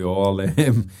 but aren't we all?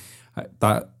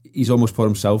 That he's almost put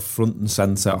himself front and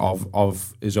centre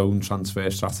of his own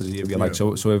transfer strategy, if you like.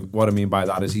 So what I mean by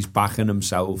that is he's backing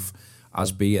himself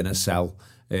as being a sell,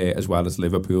 as well as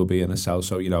Liverpool being a sell.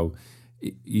 So,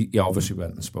 he obviously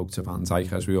went and spoke to Van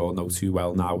Dijk, as we all know too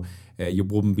well now. You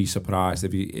wouldn't be surprised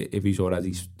if he's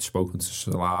already spoken to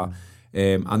Salah.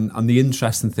 And the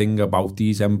interesting thing about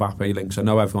these Mbappe links, I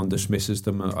know everyone dismisses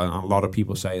them, and a lot of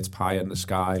people say it's pie in the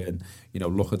sky, and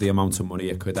look at the amount of money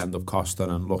it could end up costing,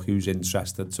 and look who's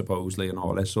interested supposedly, and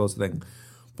all this sort of thing.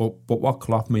 But what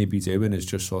Klopp may be doing is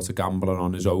just sort of gambling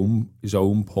on his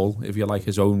own pull, if you like,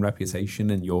 his own reputation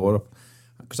in Europe.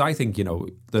 Because I think, there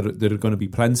are going to be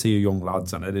plenty of young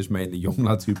lads, and it is mainly young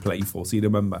lads who play footy,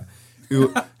 remember,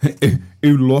 who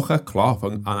look at Klopp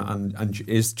and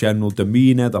his general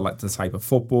demeanour, the type of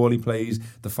football he plays,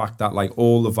 the fact that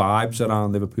all the vibes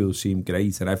around Liverpool seem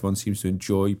great and everyone seems to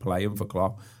enjoy playing for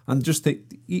Klopp. And just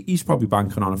he's probably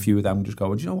banking on a few of them just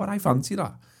going, do you know what, I fancy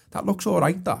that. That looks all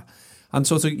right, that. And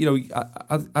sort of,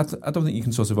 I don't think you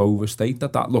can sort of overstate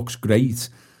that looks great.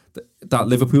 That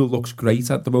Liverpool looks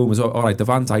great at the moment. All right, the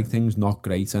Van Dijk thing's not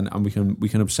great, and we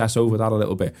can obsess over that a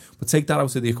little bit. But take that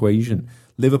out of the equation.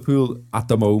 Liverpool at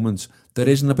the moment, there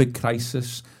isn't a big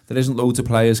crisis. There isn't loads of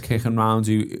players kicking around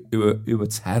who are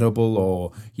terrible,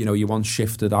 or you want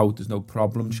shifted out. There's no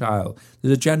problem child.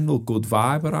 There's a general good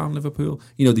vibe around Liverpool.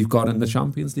 They've got in the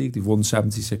Champions League. They've won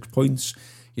 76 points.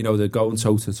 They're going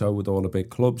toe to toe with all the big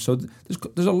clubs. So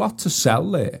there's a lot to sell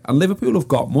there, and Liverpool have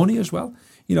got money as well.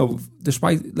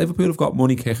 Despite Liverpool have got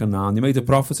money kicking around, they made a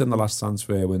profit in the last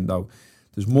transfer window.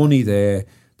 There's money there.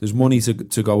 There's money to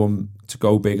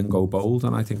go big and go bold,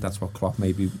 and I think that's what Klopp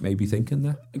may be thinking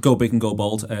there. Go big and go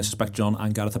bold. I suspect John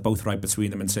and Gareth are both right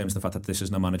between them in terms of the fact that this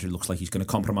is no manager who looks like he's going to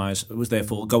compromise. It was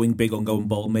therefore going big and going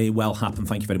bold may well happen.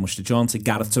 Thank you very much to John, to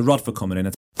Gareth, to Rod for coming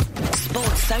in.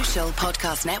 Sports Social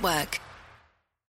Podcast Network.